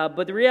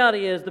 But the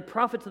reality is, the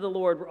prophets of the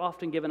Lord were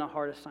often given a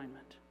hard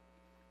assignment.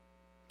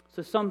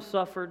 So some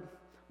suffered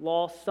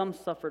loss, some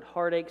suffered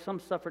heartache, some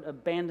suffered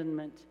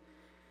abandonment.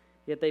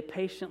 Yet they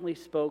patiently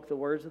spoke the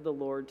words of the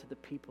Lord to the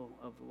people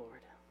of the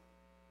Lord.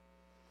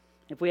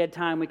 If we had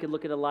time, we could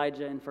look at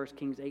Elijah in 1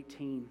 Kings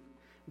 18,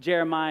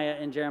 Jeremiah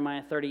in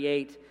Jeremiah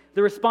 38,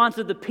 the response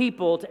of the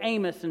people to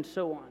Amos, and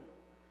so on.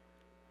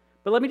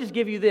 But let me just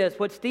give you this,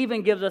 what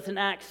Stephen gives us in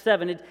Acts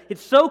 7.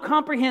 It's so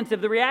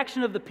comprehensive, the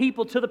reaction of the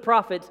people to the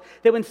prophets,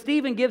 that when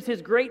Stephen gives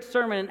his great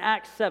sermon in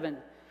Acts 7,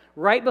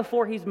 right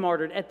before he's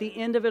martyred, at the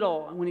end of it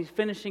all, when he's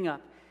finishing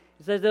up,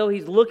 it's as though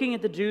he's looking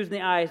at the Jews in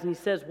the eyes and he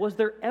says, was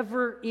there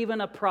ever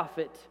even a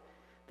prophet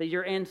that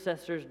your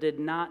ancestors did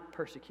not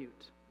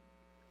persecute?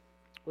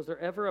 Was there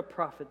ever a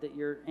prophet that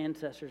your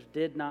ancestors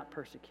did not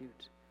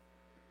persecute?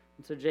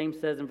 And so James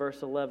says in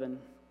verse 11,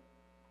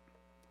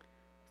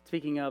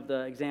 speaking of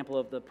the example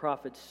of the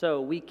prophets,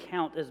 so we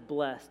count as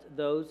blessed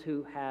those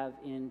who have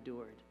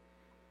endured.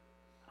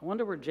 I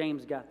wonder where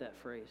James got that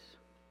phrase.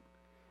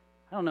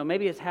 I don't know,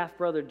 maybe his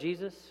half-brother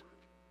Jesus.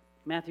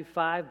 Matthew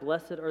 5,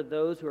 blessed are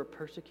those who are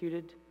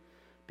persecuted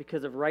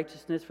because of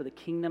righteousness, for the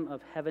kingdom of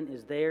heaven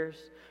is theirs.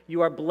 You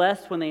are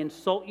blessed when they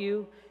insult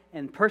you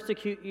and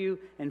persecute you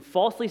and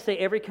falsely say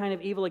every kind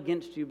of evil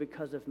against you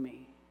because of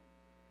me.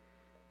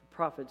 The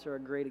prophets are a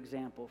great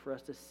example for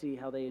us to see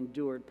how they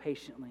endured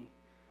patiently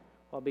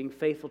while being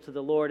faithful to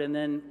the Lord. And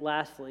then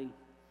lastly,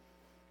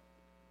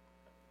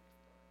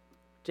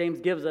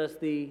 James gives us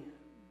the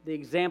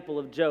example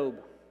of Job.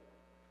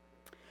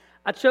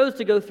 I chose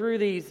to go through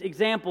these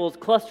examples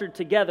clustered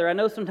together. I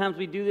know sometimes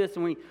we do this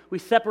and we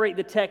separate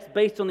the text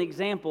based on the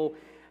example.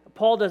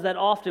 Paul does that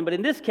often, but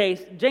in this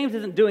case, James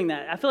isn't doing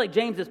that. I feel like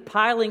James is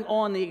piling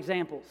on the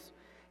examples.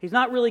 He's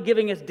not really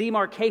giving us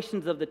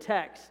demarcations of the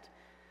text.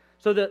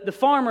 So the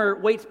farmer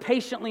waits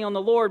patiently on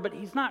the Lord, but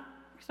he's not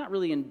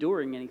really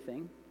enduring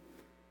anything.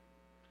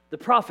 The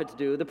prophets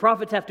do. The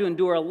prophets have to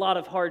endure a lot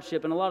of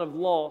hardship and a lot of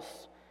loss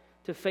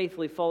to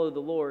faithfully follow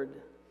the Lord.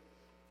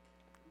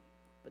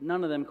 But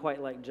none of them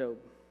quite like Job.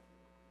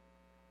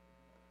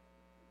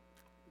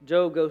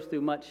 Job goes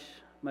through much,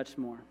 much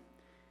more.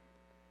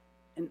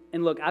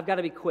 And look, I've got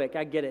to be quick,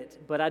 I get it,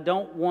 but I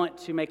don't want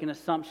to make an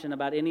assumption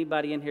about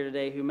anybody in here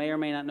today who may or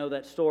may not know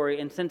that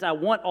story. And since I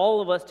want all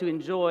of us to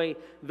enjoy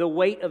the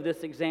weight of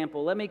this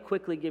example, let me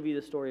quickly give you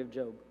the story of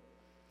Job.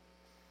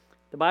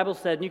 The Bible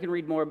said, and you can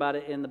read more about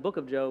it in the book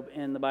of Job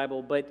in the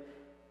Bible, but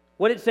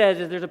what it says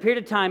is there's a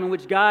period of time in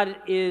which God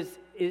is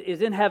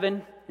in heaven,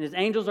 and his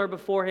angels are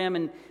before him,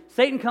 and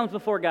Satan comes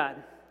before God.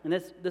 And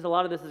a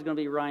lot of this is going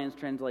to be Ryan's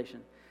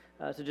translation,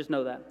 so just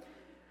know that.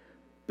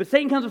 But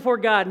Satan comes before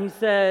God, and he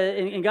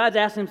says, and God's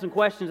asking him some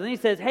questions, and he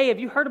says, "Hey, have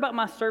you heard about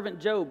my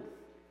servant Job?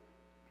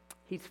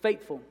 He's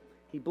faithful.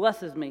 He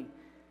blesses me."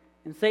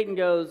 And Satan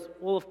goes,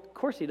 "Well, of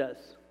course he does.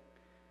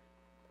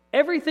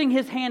 Everything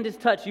his hand has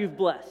touched, you've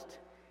blessed.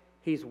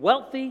 He's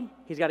wealthy.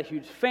 He's got a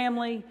huge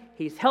family.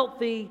 He's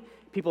healthy.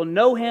 People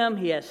know him.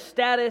 He has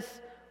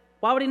status.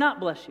 Why would he not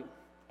bless you?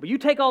 But you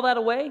take all that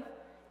away,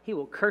 he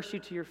will curse you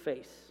to your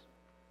face."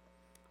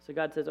 So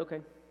God says,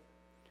 "Okay.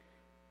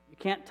 You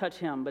can't touch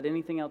him, but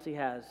anything else he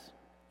has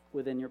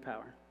within your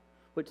power."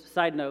 Which,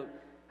 side note,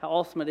 how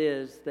awesome it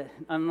is that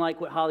unlike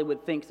what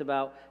Hollywood thinks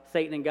about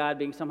Satan and God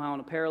being somehow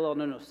on a parallel,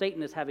 no,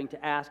 Satan is having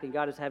to ask and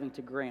God is having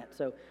to grant.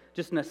 So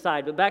just an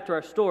aside. But back to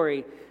our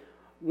story.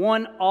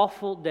 One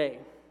awful day,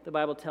 the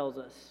Bible tells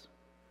us,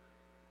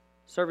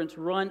 servants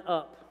run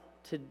up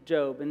to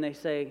Job and they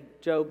say,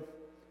 "Job,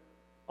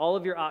 all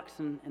of your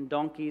oxen and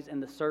donkeys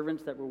and the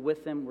servants that were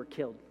with them were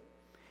killed."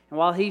 And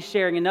while he's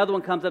sharing, another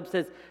one comes up and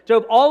says,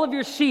 "Job, all of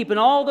your sheep and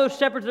all those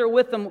shepherds that are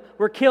with them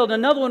were killed."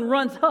 And another one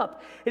runs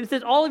up and it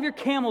says, "All of your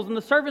camels and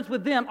the servants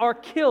with them are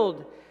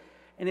killed."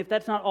 And if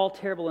that's not all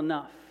terrible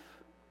enough,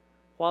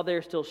 while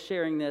they're still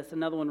sharing this,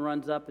 another one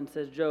runs up and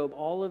says, "Job,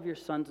 all of your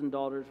sons and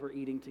daughters were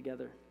eating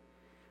together.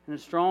 And a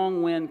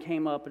strong wind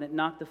came up and it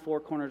knocked the four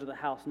corners of the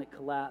house and it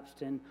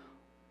collapsed and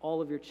all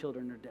of your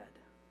children are dead."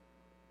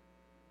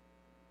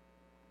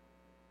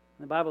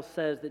 And the Bible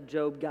says that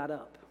Job got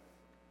up.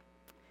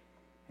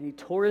 And he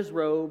tore his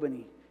robe and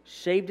he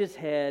shaved his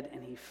head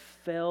and he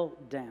fell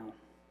down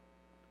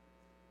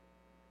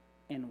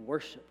and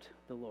worshiped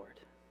the Lord.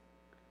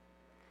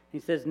 He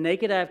says,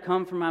 "Naked I have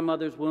come from my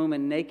mother's womb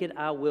and naked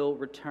I will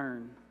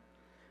return.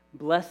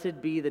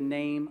 Blessed be the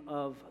name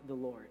of the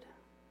Lord."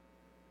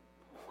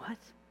 What?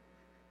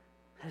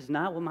 That is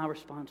not what my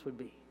response would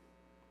be.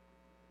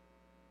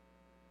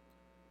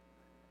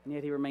 And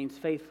yet he remains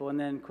faithful. And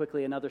then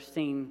quickly another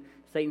scene.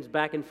 Satan's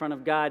back in front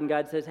of God, and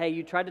God says, "Hey,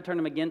 you tried to turn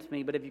him against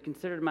me, but have you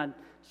considered my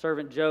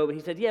servant Job?" And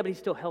he said, "Yeah, but he's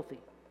still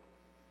healthy."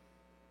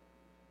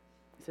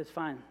 He says,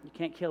 "Fine, you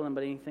can't kill him,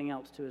 but anything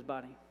else to his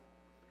body."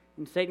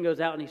 And Satan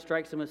goes out and he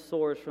strikes him with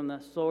sores from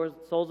the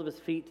soles of his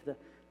feet to the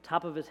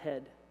top of his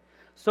head.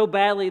 So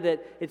badly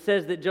that it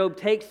says that Job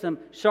takes some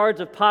shards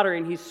of pottery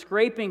and he's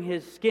scraping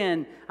his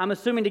skin, I'm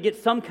assuming to get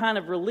some kind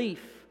of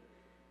relief.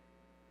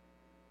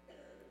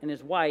 And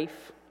his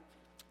wife,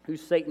 who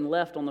Satan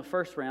left on the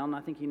first round, I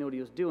think he knew what he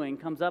was doing,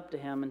 comes up to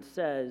him and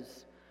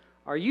says,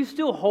 "Are you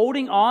still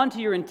holding on to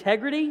your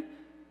integrity?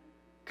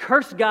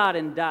 Curse God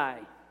and die."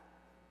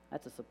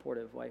 That's a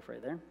supportive wife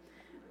right there.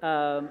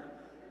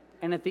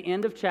 And at the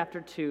end of chapter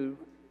 2,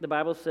 the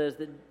Bible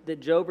says that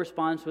Job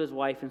responds to his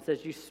wife and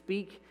says, "You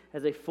speak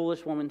as a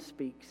foolish woman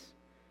speaks.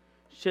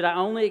 Should I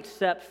only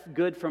accept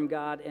good from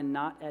God and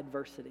not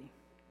adversity?"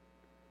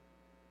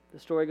 The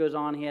story goes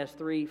on. He has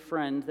 3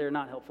 friends. They're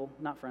not helpful,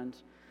 not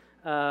friends.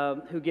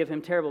 Who give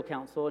him terrible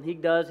counsel. And he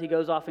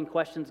goes off and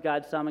questions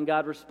God some, and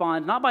God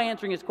responds, not by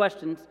answering his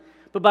questions,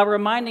 but by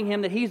reminding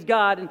him that he's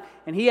God,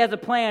 and he has a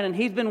plan, and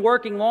he's been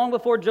working long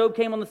before Job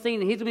came on the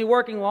scene, and he's going to be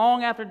working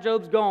long after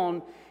Job's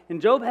gone.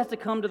 And Job has to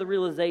come to the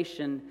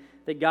realization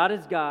that God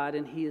is God,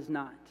 and he is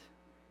not.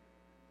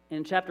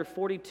 In chapter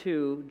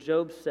 42,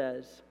 Job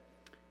says,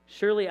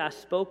 "Surely I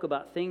spoke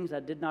about things I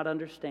did not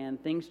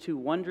understand, things too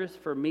wondrous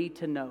for me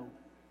to know.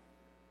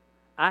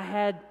 I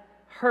had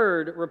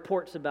heard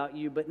reports about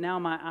you, but now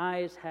my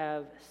eyes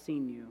have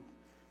seen you."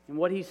 And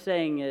what he's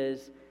saying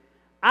is,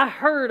 I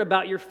heard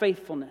about your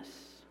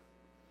faithfulness.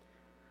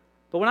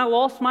 But when I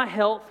lost my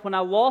health, when I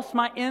lost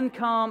my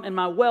income and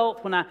my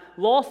wealth, when I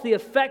lost the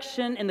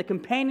affection and the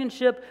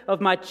companionship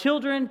of my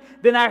children,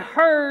 then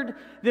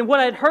what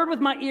I had heard with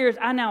my ears,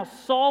 I now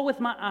saw with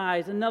my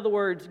eyes. In other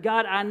words,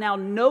 God, I now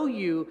know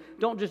you.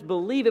 Don't just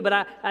believe it,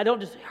 but I don't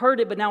just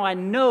heard it, but now I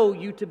know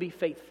you to be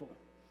faithful.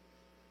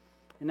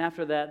 And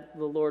after that,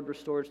 the Lord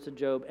restores to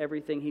Job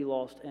everything he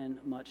lost and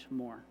much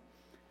more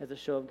as a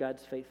show of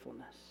God's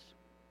faithfulness.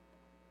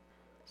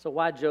 So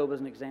why Job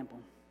as an example?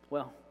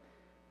 Well,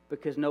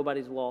 because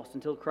nobody's lost.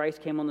 Until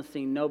Christ came on the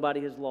scene, nobody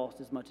has lost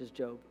as much as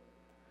Job.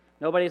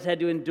 Nobody has had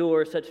to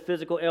endure such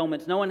physical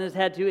ailments. No one has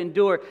had to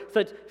endure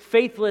such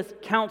faithless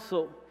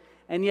counsel.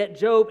 And yet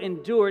Job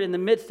endured in the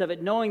midst of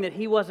it, knowing that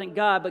he wasn't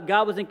God, but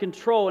God was in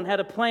control and had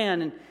a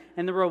plan.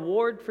 And the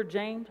reward for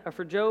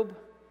Job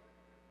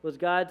was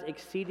God's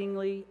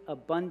exceedingly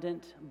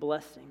abundant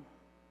blessing.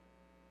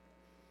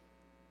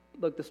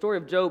 Look, the story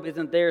of Job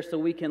isn't there so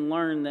we can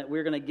learn that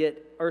we're going to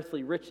get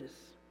earthly riches.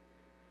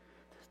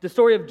 The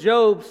story of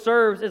Job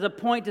serves as a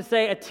point to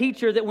say, a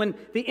teacher, that when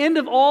the end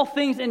of all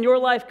things in your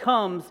life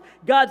comes,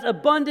 God's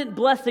abundant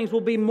blessings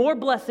will be more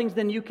blessings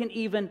than you can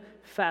even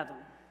fathom.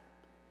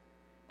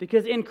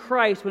 Because in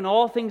Christ, when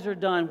all things are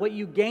done, what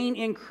you gain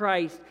in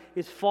Christ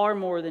is far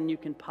more than you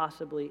can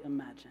possibly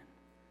imagine.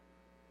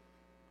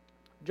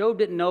 Job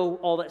didn't know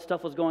all that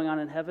stuff was going on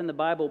in heaven. The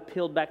Bible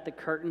peeled back the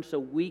curtain so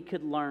we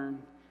could learn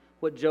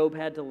what Job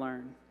had to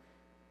learn,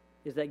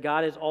 is that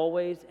God is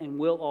always and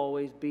will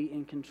always be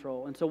in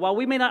control. And so while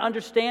we may not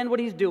understand what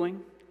He's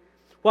doing,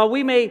 while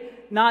we may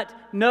not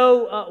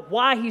know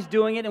why He's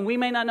doing it, and we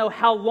may not know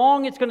how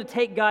long it's going to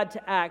take God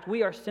to act,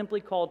 we are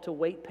simply called to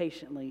wait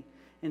patiently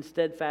and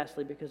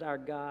steadfastly because our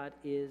God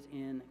is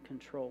in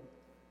control.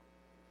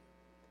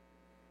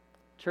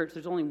 Church,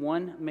 there's only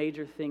one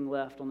major thing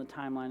left on the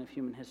timeline of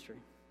human history.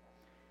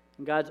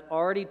 And God's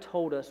already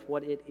told us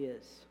what it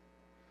is: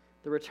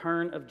 the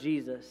return of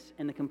Jesus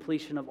and the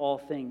completion of all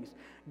things.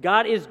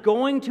 God is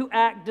going to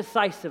act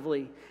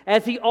decisively,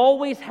 as He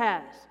always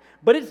has.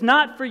 But it's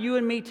not for you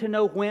and me to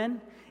know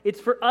when. It's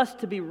for us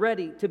to be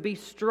ready, to be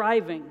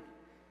striving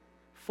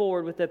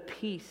forward with a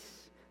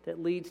peace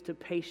that leads to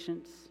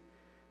patience,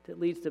 that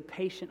leads to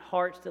patient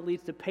hearts, that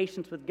leads to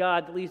patience with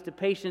God, that leads to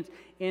patience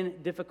in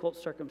difficult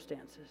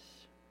circumstances.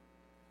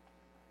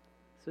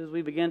 So as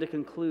we begin to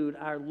conclude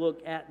our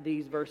look at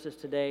these verses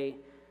today,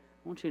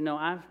 I want you to know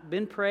I've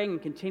been praying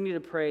and continue to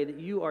pray that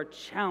you are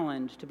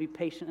challenged to be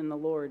patient in the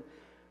Lord.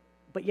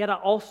 But yet I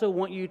also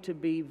want you to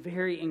be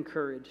very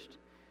encouraged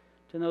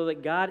to know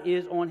that God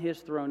is on His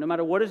throne. No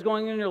matter what is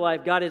going on in your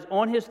life, God is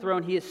on His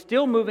throne. He is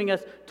still moving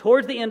us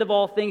towards the end of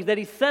all things that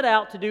He set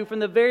out to do from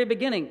the very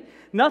beginning.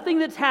 Nothing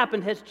that's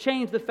happened has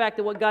changed the fact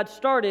that what God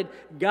started,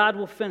 God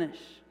will finish.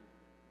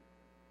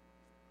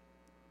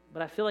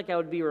 But I feel like I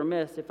would be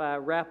remiss if I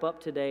wrap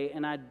up today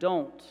and I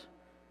don't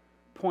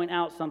point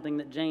out something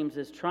that James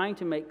is trying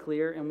to make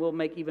clear and will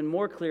make even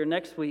more clear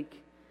next week.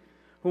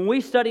 When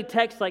we study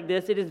texts like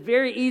this, it is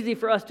very easy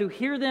for us to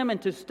hear them and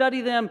to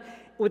study them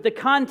with the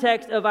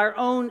context of our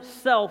own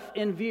self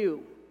in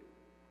view.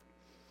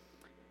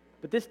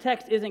 But this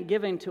text isn't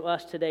given to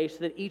us today so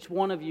that each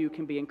one of you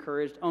can be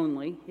encouraged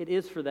only. It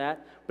is for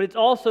that. But it's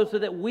also so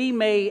that we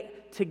may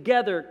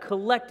together,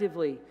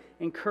 collectively,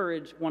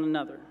 encourage one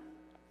another.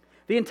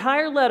 The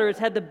entire letter has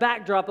had the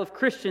backdrop of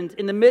Christians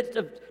in the midst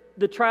of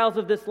the trials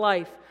of this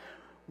life.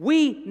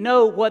 We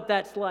know what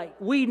that's like.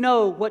 We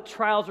know what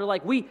trials are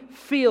like. We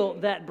feel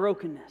that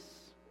brokenness.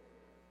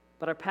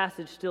 But our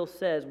passage still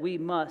says we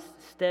must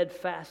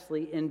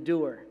steadfastly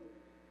endure,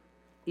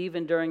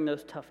 even during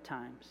those tough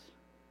times.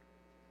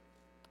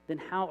 Then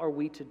how are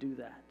we to do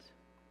that?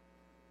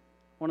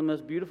 One of the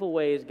most beautiful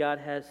ways God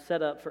has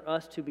set up for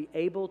us to be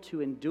able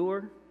to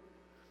endure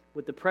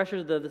with the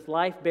pressures of this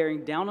life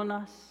bearing down on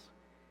us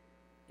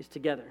is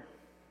together.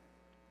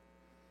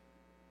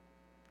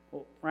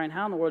 Well, Ryan,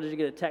 how in the world did you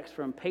get a text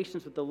from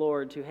patience with the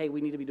Lord to, hey,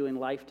 we need to be doing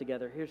life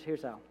together?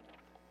 Here's how.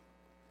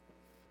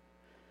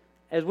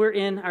 As we're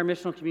in our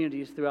missional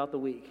communities throughout the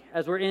week,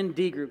 as we're in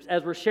D groups,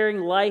 as we're sharing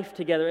life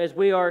together, as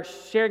we are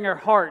sharing our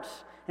hearts,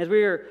 as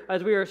we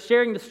are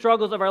sharing the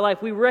struggles of our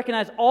life, we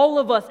recognize all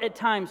of us at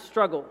times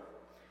struggle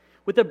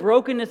with the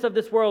brokenness of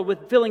this world,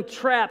 with feeling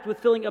trapped, with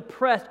feeling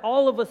oppressed.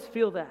 All of us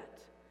feel that.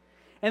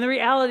 And the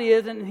reality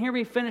is, and here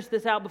we finish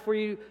this out before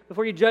you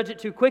judge it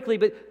too quickly,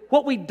 but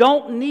what we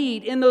don't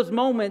need in those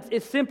moments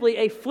is simply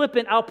a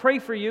flippant, I'll pray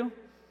for you,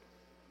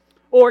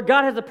 or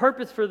God has a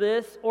purpose for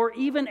this, or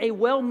even a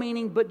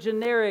well-meaning but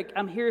generic,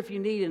 I'm here if you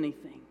need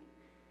anything.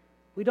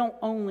 We don't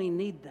only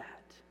need that.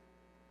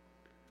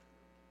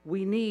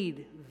 We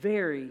need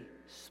very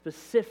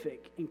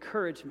specific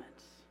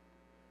encouragements.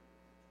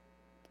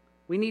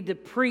 We need to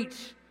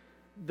preach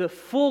the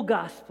full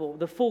gospel,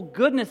 the full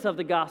goodness of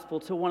the gospel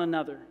to one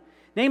another.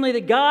 Namely,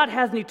 that God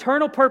has an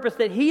eternal purpose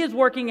that He is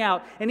working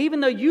out. And even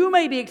though you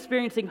may be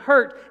experiencing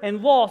hurt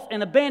and loss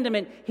and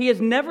abandonment, He has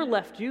never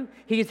left you.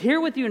 He is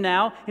here with you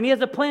now. And He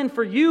has a plan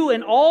for you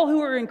and all who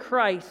are in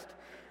Christ,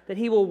 that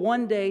He will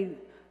one day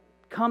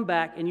come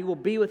back and you will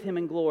be with Him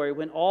in glory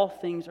when all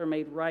things are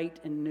made right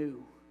and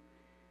new.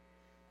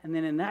 And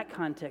then in that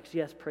context,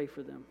 yes, pray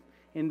for them.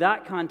 In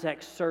that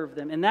context, serve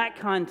them. In that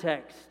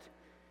context,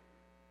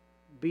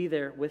 be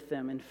there with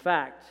them. In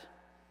fact,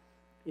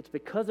 it's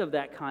because of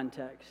that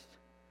context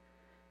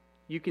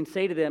you can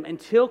say to them,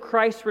 until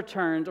Christ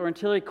returns or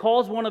until He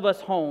calls one of us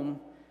home,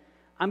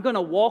 I'm going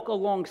to walk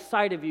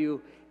alongside of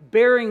you,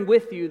 bearing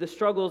with you the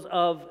struggles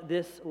of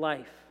this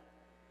life.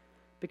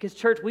 Because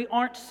church, we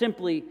aren't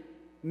simply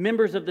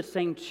members of the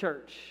same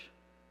church.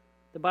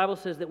 The Bible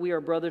says that we are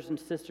brothers and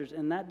sisters,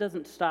 and that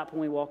doesn't stop when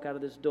we walk out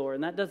of this door,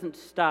 and that doesn't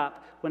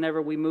stop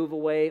whenever we move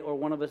away or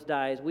one of us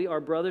dies. We are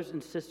brothers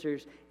and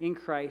sisters in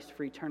Christ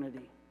for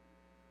eternity.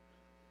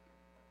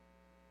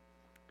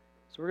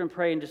 So we're going to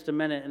pray in just a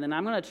minute, and then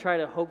I'm going to try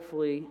to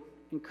hopefully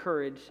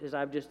encourage, as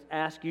I've just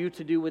asked you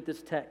to do with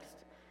this text.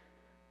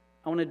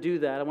 I want to do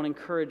that. I want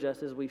to encourage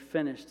us as we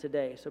finish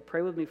today. So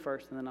pray with me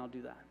first, and then I'll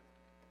do that.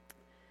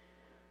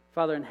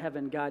 Father in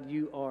heaven, God,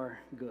 you are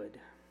good.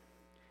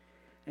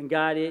 And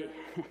God,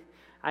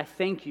 I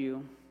thank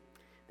you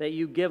that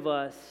you give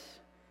us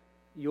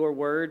your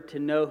word to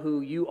know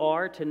who you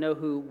are, to know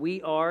who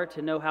we are,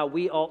 to know how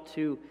we ought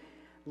to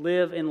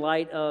live in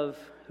light of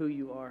who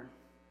you are.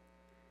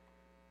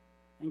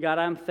 And God,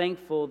 I'm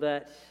thankful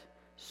that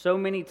so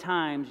many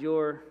times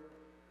your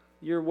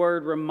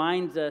word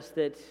reminds us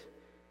that,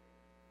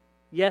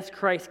 yes,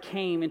 Christ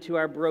came into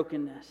our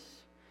brokenness.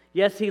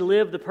 Yes, he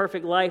lived the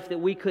perfect life that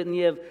we couldn't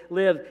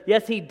live.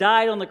 Yes, he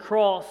died on the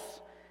cross,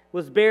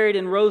 was buried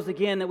and rose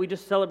again that we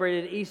just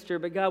celebrated at Easter.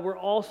 But God, we're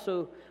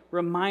also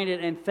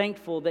reminded and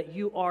thankful that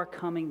you are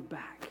coming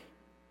back.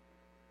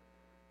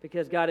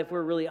 Because God, if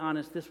we're really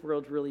honest, this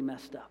world's really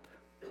messed up.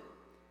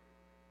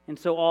 And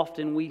so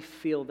often we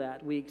feel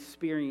that, we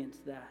experience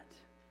that.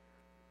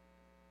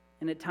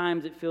 And at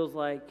times it feels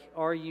like,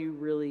 are you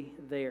really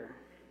there?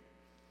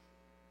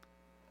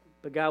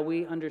 But God,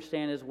 we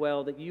understand as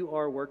well that you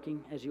are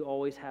working as you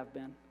always have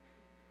been.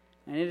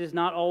 And it is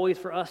not always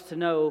for us to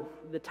know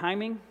the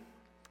timing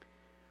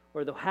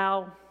or the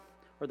how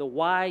or the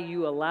why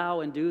you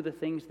allow and do the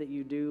things that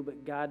you do.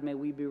 But God, may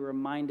we be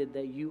reminded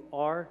that you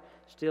are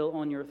still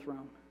on your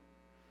throne.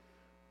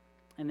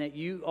 And that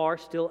you are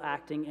still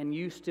acting and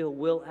you still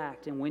will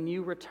act. And when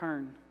you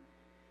return,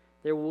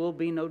 there will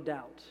be no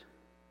doubt.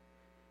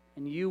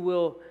 And you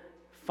will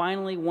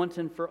finally, once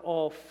and for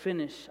all,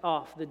 finish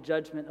off the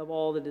judgment of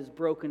all that is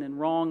broken and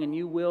wrong. And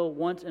you will,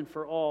 once and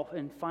for all,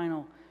 and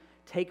final,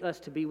 take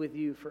us to be with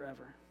you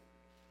forever.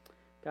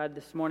 God,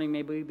 this morning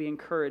may we be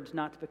encouraged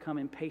not to become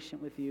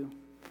impatient with you,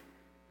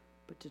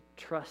 but to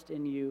trust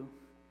in you.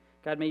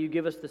 God, may you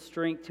give us the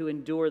strength to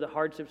endure the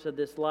hardships of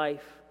this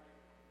life,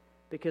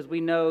 because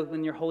we know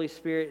when your Holy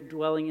Spirit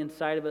dwelling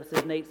inside of us,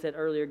 as Nate said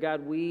earlier,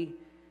 God, we,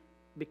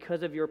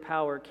 because of your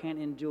power, can't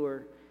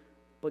endure.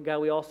 But God,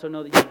 we also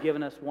know that you've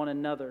given us one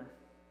another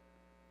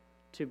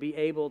to be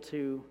able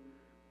to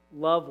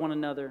love one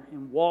another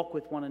and walk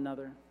with one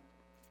another.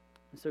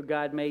 And so,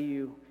 God, may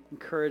you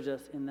encourage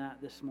us in that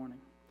this morning.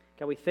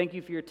 God, we thank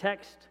you for your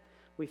text.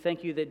 We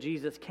thank you that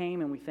Jesus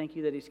came, and we thank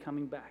you that he's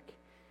coming back.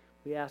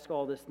 We ask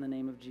all this in the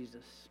name of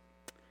Jesus.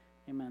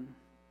 Amen.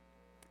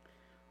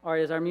 All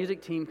right, as our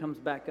music team comes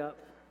back up,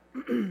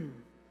 I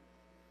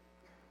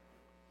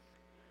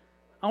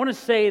want to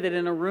say that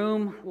in a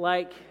room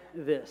like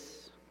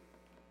this,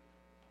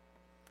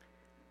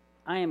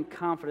 I am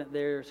confident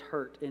there's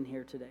hurt in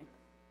here today.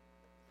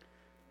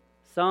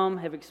 Some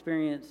have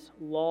experienced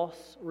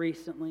loss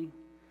recently.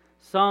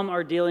 Some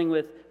are dealing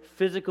with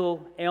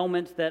physical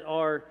ailments that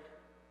are,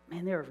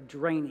 they're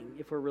draining,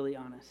 if we're really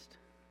honest.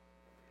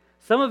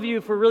 Some of you,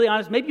 if we're really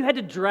honest, maybe you had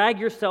to drag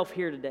yourself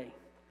here today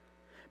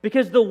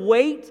because the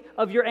weight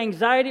of your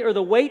anxiety or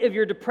the weight of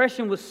your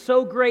depression was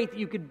so great that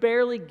you could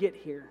barely get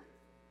here.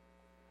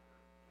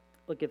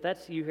 Look, if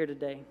that's you here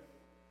today,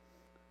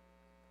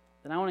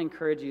 then I want to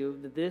encourage you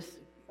that this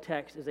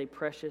text is a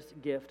precious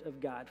gift of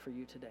God for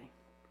you today.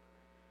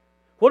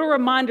 What a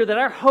reminder that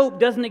our hope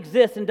doesn't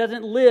exist and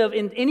doesn't live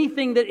in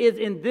anything that is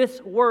in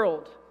this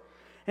world.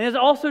 And it's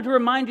also to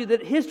remind you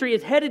that history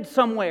is headed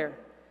somewhere.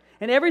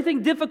 And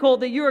everything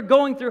difficult that you are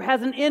going through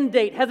has an end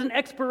date, has an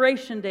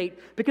expiration date.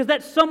 Because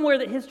that's somewhere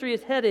that history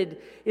is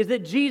headed, is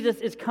that Jesus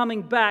is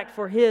coming back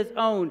for his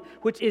own,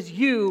 which is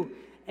you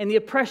and the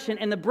oppression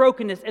and the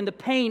brokenness and the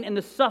pain and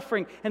the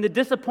suffering and the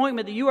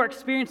disappointment that you are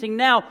experiencing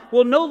now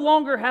will no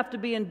longer have to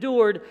be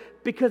endured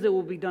because it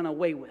will be done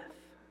away with.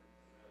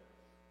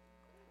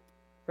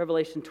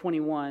 Revelation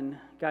 21,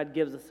 God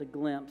gives us a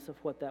glimpse of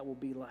what that will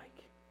be like.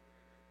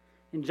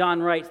 And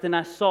John writes, "Then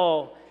I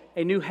saw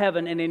a new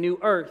heaven and a new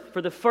earth,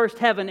 for the first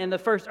heaven and the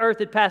first earth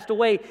had passed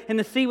away, and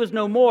the sea was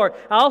no more.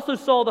 I also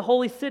saw the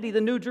holy city,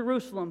 the new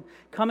Jerusalem,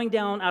 coming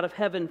down out of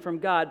heaven from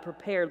God,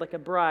 prepared like a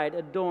bride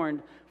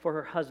adorned for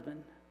her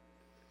husband.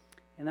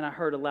 And then I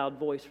heard a loud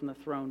voice from the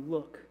throne,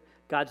 'Look,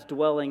 God's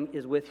dwelling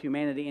is with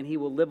humanity, and he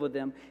will live with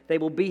them. They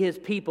will be his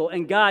people,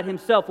 and God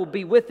himself will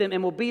be with them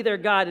and will be their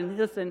God.' And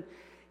listen,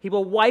 he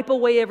will wipe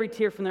away every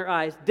tear from their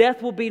eyes.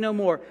 Death will be no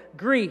more.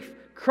 Grief,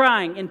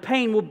 crying, and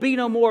pain will be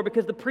no more,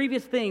 because the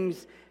previous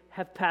things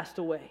have passed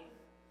away."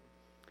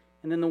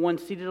 And then the one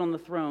seated on the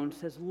throne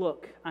says,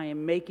 "Look, I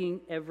am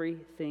making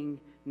everything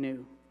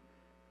new."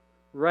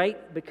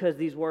 Right? Because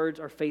these words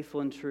are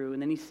faithful and true.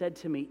 And then he said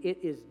to me, "It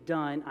is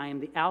done. I am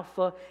the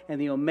Alpha and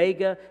the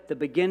Omega, the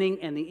beginning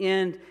and the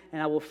end,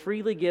 and I will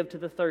freely give to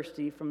the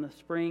thirsty from the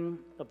spring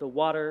of the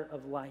water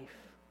of life."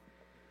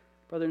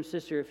 Brother and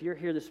sister, if you're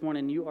here this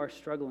morning and you are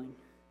struggling,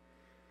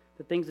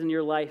 the things in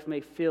your life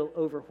may feel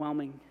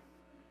overwhelming,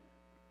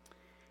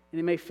 and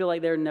it may feel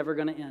like they're never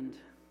going to end.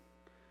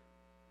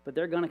 But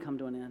they're going to come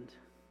to an end.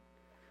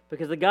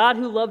 Because the God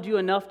who loved you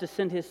enough to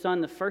send his Son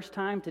the first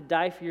time to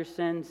die for your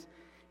sins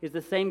is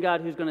the same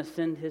God who's going to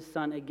send his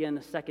Son again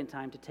the second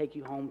time to take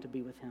you home to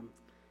be with him.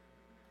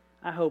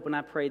 I hope and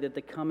I pray that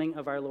the coming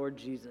of our Lord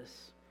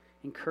Jesus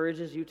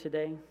encourages you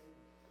today.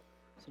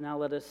 So now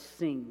let us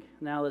sing.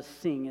 Now let's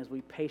sing as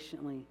we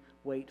patiently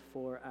wait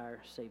for our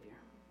Savior.